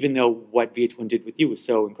 even though what VH1 did with you was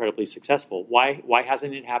so incredibly successful. Why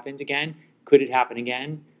hasn't it happened again? Could it happen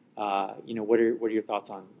again? What are your thoughts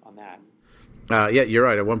on that? Yeah, you're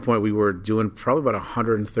right. At one point, we were doing probably about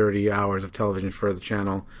 130 hours of television for the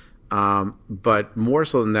channel. But more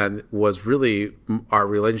so than that was really our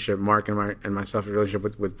relationship, Mark and myself, a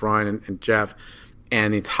relationship with Brian and Jeff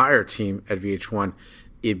and the entire team at VH1.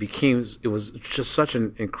 It was just such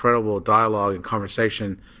an incredible dialogue and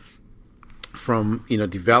conversation from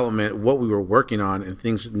development, what we were working on, and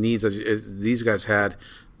needs as these guys had.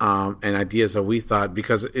 And ideas that we thought,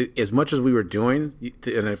 because as much as we were doing,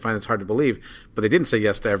 and I find it's hard to believe, but they didn't say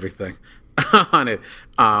yes to everything on it.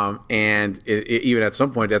 And even at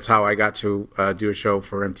some point, that's how I got to do a show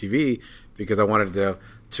for MTV, because I wanted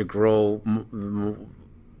to grow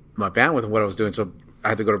my bandwidth and what I was doing. So I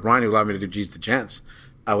had to go to Brian, who allowed me to do G's to Gents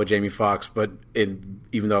with Jamie Foxx. But even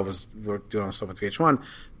though we're doing all stuff with VH1,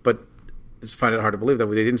 but I just find it hard to believe that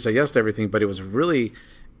they didn't say yes to everything. But it was really.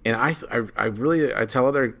 And I tell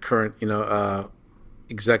other current,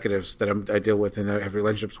 executives that I deal with and I have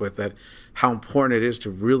relationships with, that how important it is to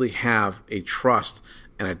really have a trust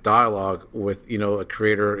and a dialogue with, a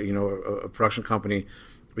creator, a production company,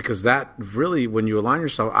 because that really, when you align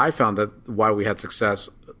yourself, I found that why we had success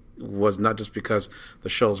was not just because the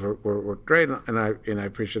shows were great and I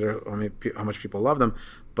appreciate how much people love them,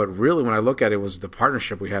 but really when I look at it, was the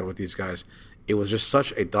partnership we had with these guys. It was just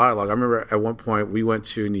such a dialogue. I remember at one point we went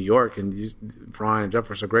to New York, and Brian and Jeff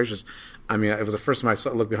were so gracious. I mean, it was the first time I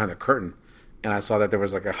looked behind the curtain, and I saw that there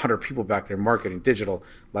was 100 people back there marketing digital.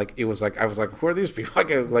 I was like, who are these people?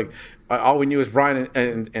 All we knew was Brian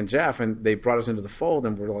and Jeff, and they brought us into the fold,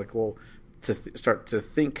 and we're like, well, start to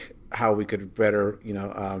think how we could better,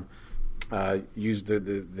 use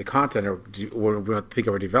the content or we want to think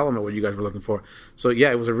of our development, what you guys were looking for. So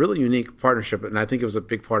yeah, it was a really unique partnership, and I think it was a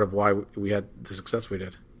big part of why we had the success we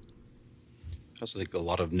did. I also think a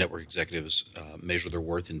lot of network executives measure their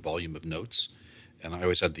worth in volume of notes. And I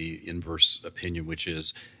always had the inverse opinion, which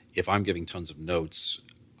is if I'm giving tons of notes,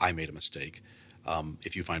 I made a mistake.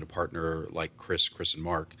 If you find a partner like Chris and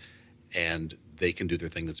Mark, and they can do their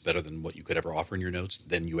thing that's better than what you could ever offer in your notes,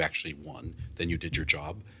 then you actually won. Then you did your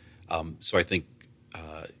job. So I think,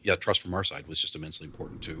 trust from our side was just immensely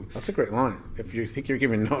important too. That's a great line. If you think you're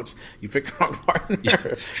giving notes, you picked the wrong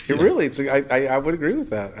partner. Really, I would agree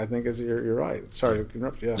with that. I think you're right. Sorry to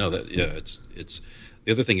interrupt you. Yeah. No, it's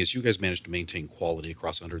the other thing is you guys managed to maintain quality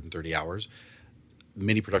across 130 hours.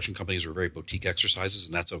 Many production companies are very boutique exercises,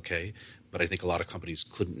 and that's okay. But I think a lot of companies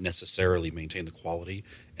couldn't necessarily maintain the quality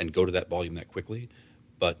and go to that volume that quickly.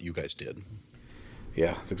 But you guys did.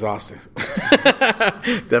 Yeah, it's exhausting.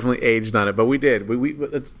 Definitely aged on it, but we did.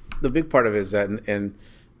 The big part of it is that, and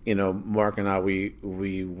Mark and I,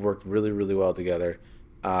 we worked really, really well together.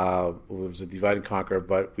 It was a divide and conquer,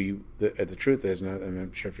 but the truth is, and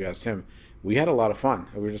I'm sure if you asked him, we had a lot of fun.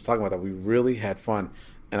 We were just talking about that. We really had fun,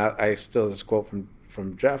 and I still have this quote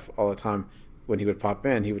from Jeff all the time. When he would pop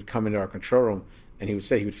in, he would come into our control room, and he would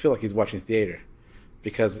say he would feel like he's watching theater,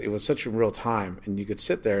 because it was such a real time, and you could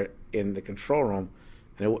sit there in the control room,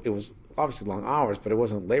 and it was obviously long hours, but it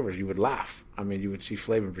wasn't labor. You would laugh. I mean, you would see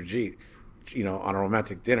Flav and Brigitte, on a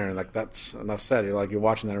romantic dinner, and like, that's enough said. You're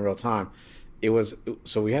watching that in real time.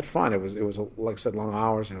 So we had fun. It was like I said, long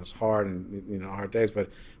hours, and it was hard, and hard days, but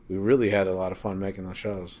we really had a lot of fun making those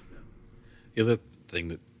shows. The other thing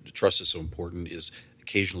that trust is so important is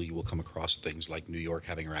occasionally you will come across things like New York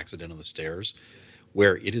having her accident on the stairs,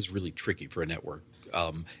 where it is really tricky for a network.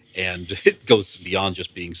 And it goes beyond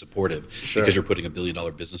just being supportive, because you're putting $1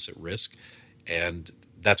 billion business at risk. And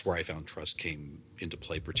that's where I found trust came into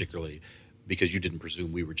play, particularly because you didn't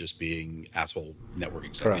presume we were just being asshole network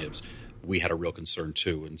executives. Correct. We had a real concern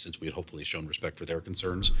too, and since we had hopefully shown respect for their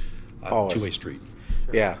concerns, two-way street.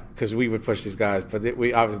 Yeah, because we would push these guys, but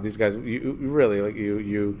we obviously, these guys, you really, like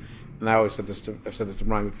you, and I always I've said this to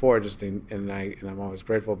Brian before, and I'm always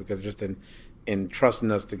grateful, because just in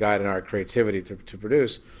trusting us to guide in our creativity to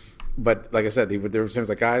produce. But like I said, there were times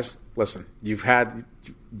like, guys, listen, we've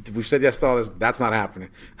said yes to all this. That's not happening.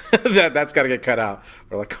 That's got to get cut out.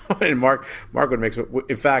 Or like, and Mark would make some.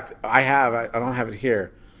 In fact, I don't have it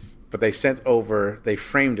here, but they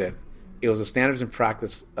framed it. It was a standards and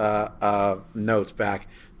practice notes back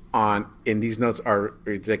on, and these notes are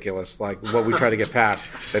ridiculous. Like what we try to get past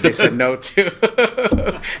that they said no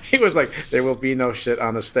to. He was like, "There will be no shit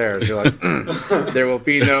on the stairs." You're like, "There will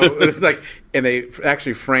be no." It's like, and they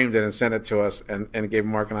actually framed it and sent it to us, and gave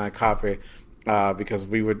Mark and I a copy, because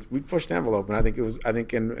we pushed the envelope, and I think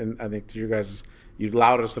to you guys, you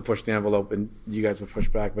allowed us to push the envelope, and you guys would push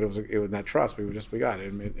back, but it was not trust. We got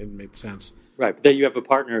it. It made sense. Right, but then you have a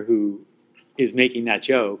partner who is making that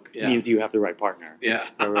joke, means you have the right partner. Yeah.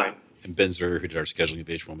 Right. And Ben Zerger, who did our scheduling of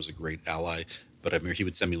VH1, was a great ally. But I mean, he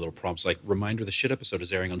would send me little prompts like, reminder, the shit episode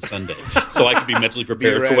is airing on Sunday. So I could be mentally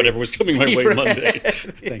prepared for whatever was coming my way Monday.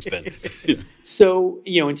 Thanks, Ben. Yeah. So,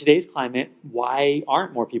 in today's climate, why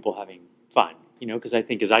aren't more people having fun? Because I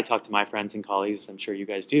think as I talk to my friends and colleagues, I'm sure you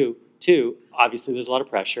guys do too, obviously there's a lot of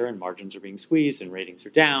pressure and margins are being squeezed and ratings are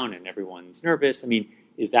down and everyone's nervous. I mean,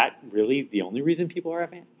 is that really the only reason people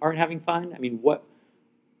aren't having fun? I mean,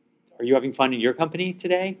 are you having fun in your company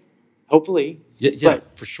today? Hopefully. Yeah,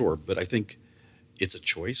 for sure. But I think it's a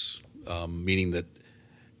choice, meaning that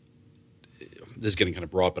this is getting kind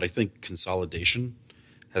of broad, but I think consolidation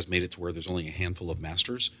has made it to where there's only a handful of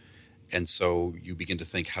masters. And so you begin to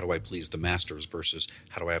think, how do I please the masters versus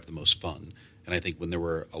how do I have the most fun? And I think when there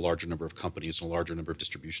were a larger number of companies and a larger number of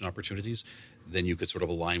distribution opportunities, then you could sort of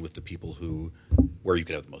align with the people where you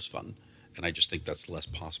could have the most fun. And I just think that's less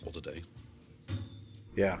possible today.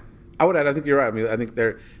 Yeah. I would add, I think you're right. I mean, I think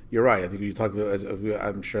you're right. I think you talk to,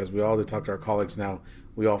 I'm sure as we all do talk to our colleagues now,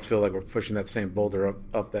 we all feel like we're pushing that same boulder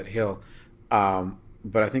up that hill.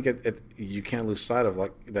 But I think you can't lose sight of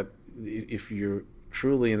like that. If you're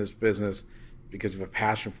truly in this business because you have a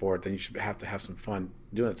passion for it, then you should have to have some fun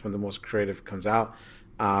doing it. It's when the most creative comes out.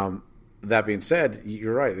 That being said,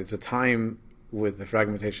 you're right. It's a time with the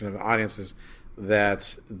fragmentation of audiences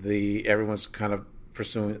that everyone's kind of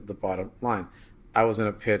pursuing the bottom line. I was in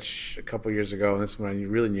a pitch a couple years ago, and this is when I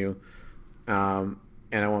really knew, and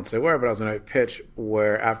I won't say where, but I was in a pitch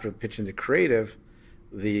where after pitching the creative,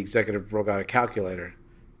 the executive broke out a calculator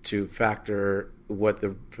to factor what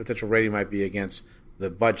the potential rating might be against the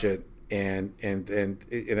budget, and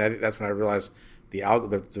that's when I realized the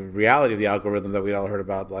reality of the algorithm that we all heard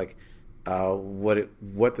about. Like,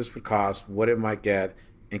 what this would cost, what it might get,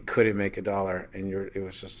 and could it make $1? And it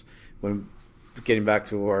was just when. Getting back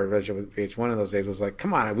to our relationship with VH1 in those days was like,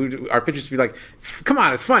 come on, our pitch used to be like, come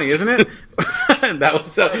on, it's funny, isn't it? And that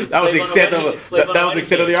was the extent of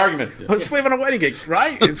the argument. Yeah. Well, it's Flavor on a Wedding Cake,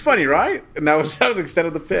 right? It's funny, right? And that was the extent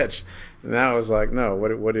of the pitch. And now I was like, no,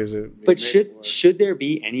 what is it? But should there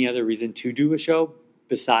be any other reason to do a show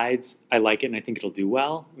besides I like it and I think it'll do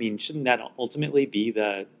well? I mean, shouldn't that ultimately be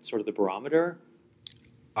the sort of the barometer?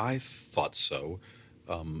 I thought so.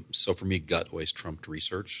 So for me, gut always trumped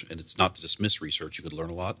research, and it's not to dismiss research. You could learn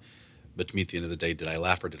a lot, but to me, at the end of the day, did I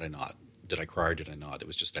laugh or did I not? Did I cry or did I not? It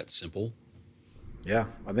was just that simple. Yeah,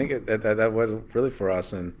 I think that was really for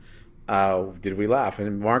us. And did we laugh?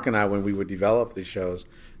 And Mark and I, when we would develop these shows,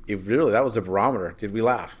 that was the barometer. Did we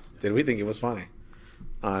laugh? Did we think it was funny?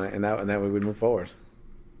 And that we would move forward.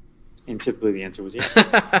 And typically the answer was yes.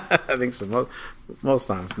 I think so. Most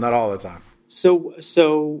times, not all the time. So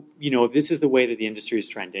if this is the way that the industry is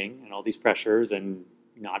trending, and all these pressures, and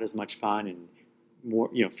not as much fun, and more,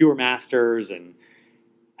 fewer masters, and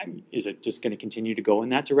is it just going to continue to go in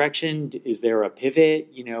that direction? Is there a pivot?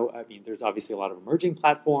 There's obviously a lot of emerging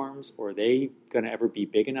platforms. Or are they going to ever be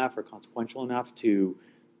big enough or consequential enough to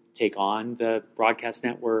take on the broadcast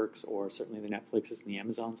networks, or certainly the Netflixes and the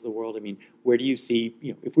Amazons of the world? I mean, where do you see?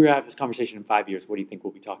 If we were to have this conversation in 5 years, what do you think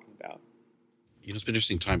we'll be talking about? It's been an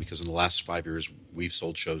interesting time because in the last 5 years, we've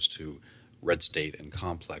sold shows to Red State and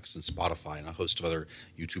Complex and Spotify and a host of other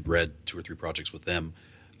YouTube Red, 2 or 3 projects with them.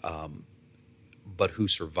 But who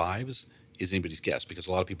survives is anybody's guess, because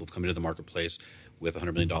a lot of people have come into the marketplace with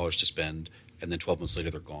 $100 million to spend, and then 12 months later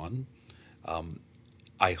they're gone.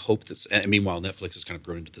 I hope and meanwhile, Netflix has kind of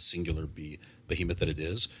grown into the singular behemoth that it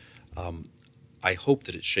is. I hope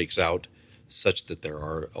that it shakes out such that there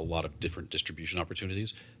are a lot of different distribution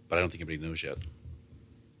opportunities, but I don't think anybody knows yet.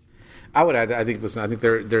 I would add, I think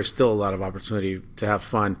there's still a lot of opportunity to have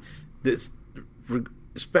fun.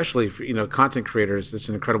 Especially for, content creators, it's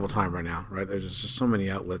an incredible time right now, right? There's just so many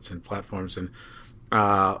outlets and platforms, and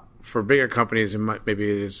for bigger companies, maybe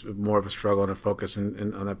it is more of a struggle and a focus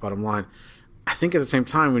and on that bottom line. I think at the same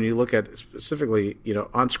time, when you look at specifically,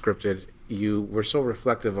 unscripted, we're so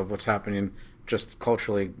reflective of what's happening just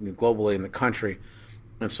culturally, globally in the country.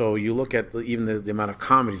 And so you look at even the amount of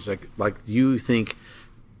comedies, like you think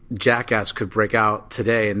Jackass could break out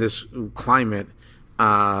today in this climate,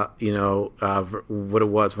 what it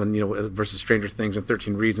was when, versus Stranger Things and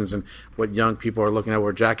 13 Reasons, and what young people are looking at,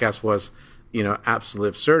 where Jackass was, absolute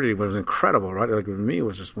absurdity, but it was incredible, right? Like, for me, it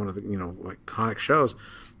was just one of the, iconic shows.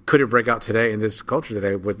 Could it break out today in this culture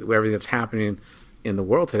today with everything that's happening in the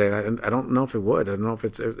world today? And I don't know if it would. I don't know if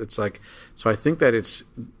it's like, so I think that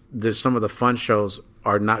there's some of the fun shows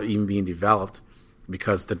are not even being developed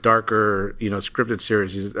because the darker, scripted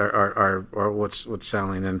series are what's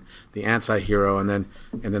selling, and the anti-hero, and then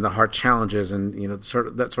the hard challenges, and that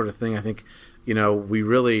sort of thing. I think we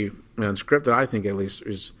really, scripted, I think at least,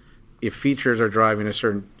 is if features are driving a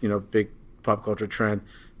certain big pop culture trend,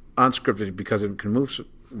 unscripted, because it can move.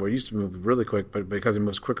 Well, it used to move really quick, but because it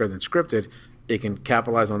moves quicker than scripted, it can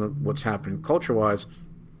capitalize on what's happening culture-wise.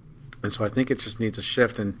 And so I think it just needs a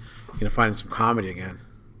shift and finding some comedy again,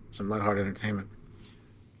 some lighthearted entertainment.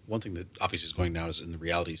 One thing that obviously is going now is, in the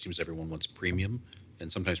reality, it seems everyone wants premium, and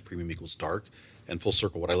sometimes premium equals dark. And full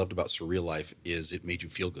circle, what I loved about Surreal Life is it made you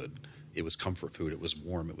feel good. It was comfort food. It was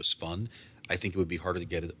warm. It was fun. I think it would be harder to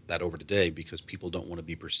get that over today because people don't want to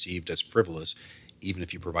be perceived as frivolous, even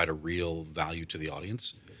if you provide a real value to the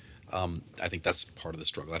audience. I think that's part of the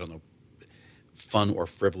struggle. I don't know, fun or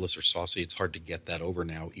frivolous or saucy, it's hard to get that over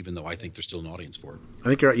now, even though I think there's still an audience for it. I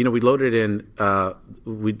think you're right. We loaded in, for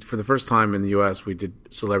the first time in the U.S., we did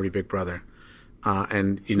Celebrity Big Brother.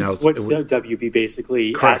 And what WB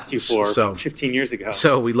basically correct. Asked you for 15 years ago.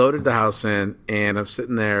 So we loaded the house in, and I'm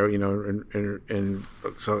sitting there, and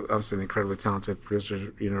so obviously the incredibly talented producers,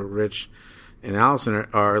 Rich and Allison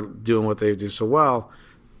are doing what they do so well.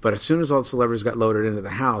 But as soon as all the celebrities got loaded into the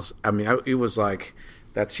house, it was like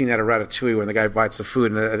that scene out of Ratatouille when the guy bites the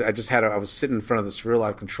food, and I was sitting in front of this Real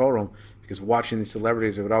Life control room because watching these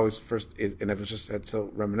celebrities, it would always and it was just so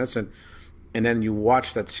reminiscent. And then you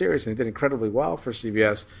watch that series, and it did incredibly well for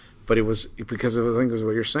CBS. But it was because I think it was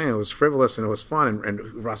what you're saying. It was frivolous and it was fun, and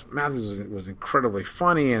Ross Matthews was incredibly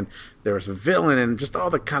funny, and there was a villain, and just all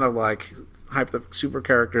the kind of like hyped up super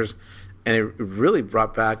characters. And it really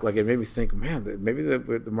brought back, it made me think, man, maybe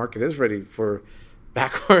the market is ready for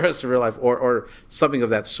back for us to Real Life, or something of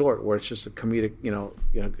that sort, where it's just a comedic,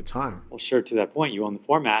 good time. Well, sure. To that point, you own the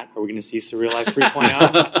format. Are we going to see Surreal Life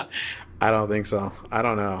 3.0? I don't think so. I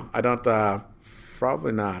don't know. I don't.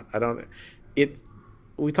 Probably not. I don't.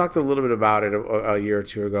 we talked a little bit about it a year or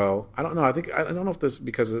two ago. I don't know. I don't know if this is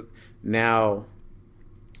because now,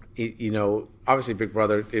 obviously Big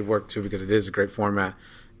Brother, it worked too because it is a great format,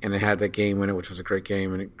 and it had that game in it, which was a great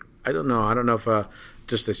game. And I don't know. I don't know if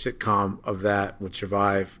just a sitcom of that would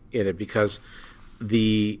survive in it because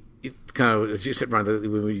kind of, as you said, Brian,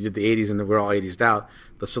 when we did the 80s and we're all 80s out,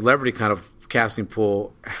 the celebrity kind of casting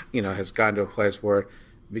pool, has gotten to a place where,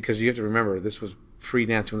 because you have to remember, this was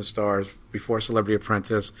pre-Dancing with the Stars, before Celebrity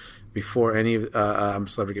Apprentice, before any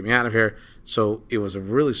Celebrity Get Me Out of Here. So it was a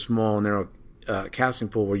really small, narrow casting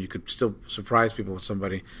pool where you could still surprise people with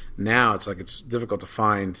somebody. Now it's like it's difficult to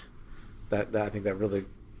find that I think that really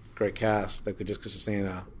great cast that could just sustain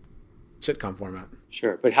a sitcom format.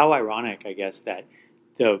 Sure, but how ironic, I guess, that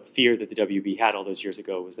the fear that the WB had all those years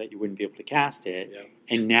ago was that you wouldn't be able to cast it. Yeah.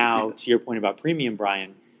 And now, to your point about premium,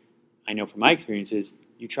 Brian, I know from my experiences,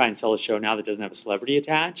 you try and sell a show now that doesn't have a celebrity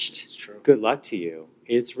attached. It's true. Good luck to you.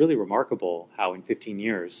 It's really remarkable how in 15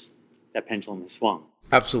 years that pendulum has swung.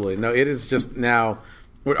 Absolutely. No, it is just now.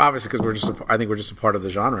 We're obviously because I think we're just a part of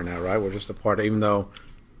the genre now, right? We're just a part. Even though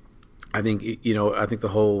I think I think the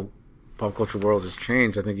whole pop culture world has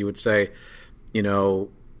changed. I think you would say,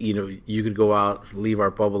 you could go out, leave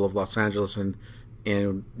our bubble of Los Angeles, and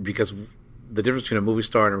because the difference between a movie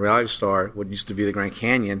star and a reality star, what used to be the Grand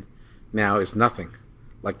Canyon, now is nothing.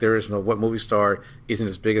 Like there is what movie star isn't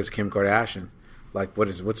as big as Kim Kardashian? Like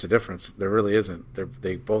what's the difference? There really isn't.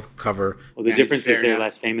 They both cover. Well, the difference is they're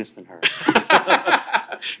less famous than her.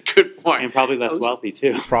 Good point. And probably less wealthy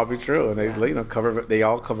too. Probably true. And they cover. They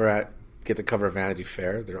all get the cover of Vanity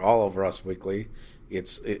Fair. They're all over Us Weekly.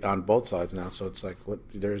 It's on both sides now, so it's like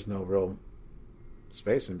there is no real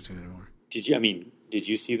space in between anymore. Did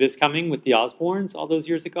you see this coming with the Osbournes all those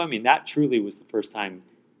years ago? I mean, that truly was the first time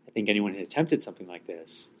I think anyone had attempted something like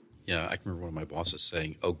this. Yeah, I can remember one of my bosses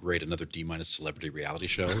saying, "Oh, great, another D- celebrity reality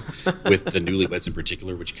show," with the Newlyweds in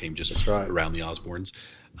particular, which came just around the Osbournes.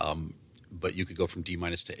 But you could go from D-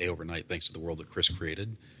 to A overnight thanks to the world that Chris created.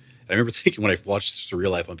 And I remember thinking when I watched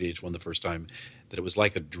Surreal Life on VH1 the first time that it was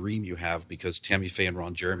like a dream you have because Tammy Faye and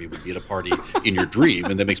Ron Jeremy would be at a party in your dream,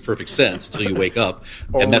 and that makes perfect sense until you wake up.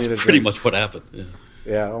 And that's pretty much what happened.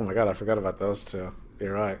 Yeah, oh my God, I forgot about those two.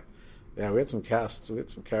 You're right. Yeah, we had some casts. We had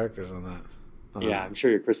some characters on that. Yeah, I'm sure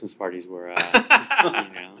your Christmas parties were,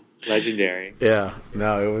 legendary. Yeah,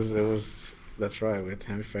 no, it was. That's right. We had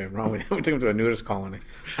Tammy Faye and Ron. We took him to a nudist colony.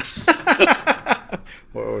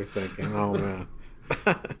 What were we thinking? Oh man.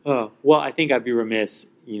 Well, I think I'd be remiss,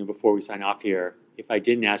 before we sign off here, if I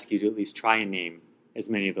didn't ask you to at least try and name as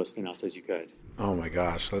many of those spin-offs as you could. Oh my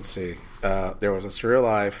gosh, let's see. There was A Surreal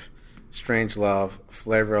Life, Strange Love,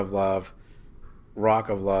 Flavor of Love, Rock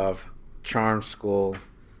of Love, Charm School,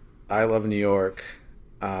 I Love New York,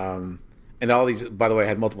 and all these, by the way,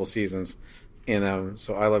 had multiple seasons in them.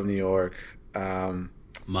 So I Love New York,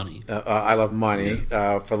 Money, I Love Money,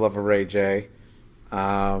 For Love of Ray J.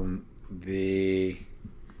 Did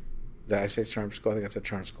I say Charm School? I think I said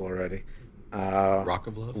Charm School already. Rock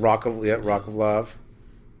of Love, Rock of Love,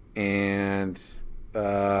 and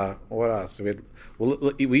what else?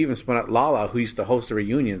 We even spun out Lala, who used to host the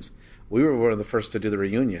reunions. We were one of the first to do the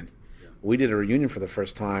reunion. We did a reunion for the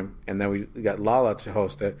first time, and then we got Lala to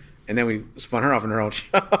host it, and then we spun her off in her own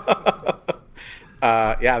show.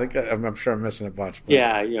 I think I'm sure I'm missing a bunch. But.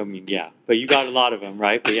 Yeah, but you got a lot of them,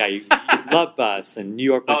 right? But yeah, you Love Bus and New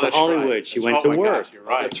York went to Hollywood. Right. She went to work. Gosh, you're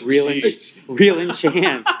right. That's Real and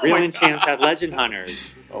Chance. Real and Chance had Legend Hunters.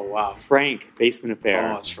 Oh wow. Frank, Basement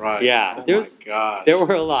Affair. Oh, that's right. Yeah, my gosh. There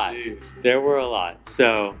were a lot. Jeez. There were a lot.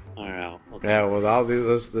 So I don't know. With all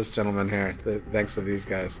this gentleman here, thanks to these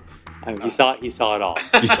guys. He saw it all.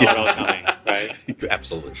 He saw it all coming, right?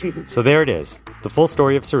 Absolutely. So there it is, the full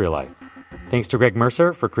story of Surreal Life. Thanks to Greg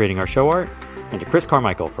Mercer for creating our show art, and to Chris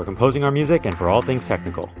Carmichael for composing our music and for all things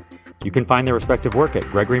technical. You can find their respective work at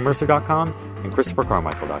gregorymercer.com and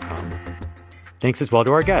christophercarmichael.com. Thanks as well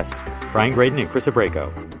to our guests, Brian Graden and Chris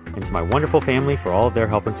Abrego, and to my wonderful family for all of their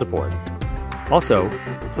help and support. Also,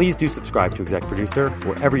 please do subscribe to Exec Producer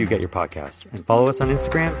wherever you get your podcasts, and follow us on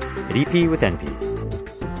Instagram at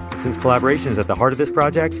epwithnp. Since collaboration is at the heart of this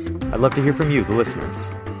project, I'd love to hear from you, the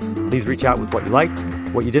listeners. Please reach out with what you liked,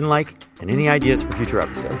 what you didn't like, and any ideas for future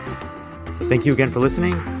episodes. So thank you again for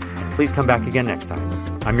listening, and please come back again next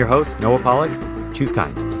time. I'm your host, Noah Pollack. Choose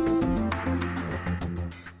kind.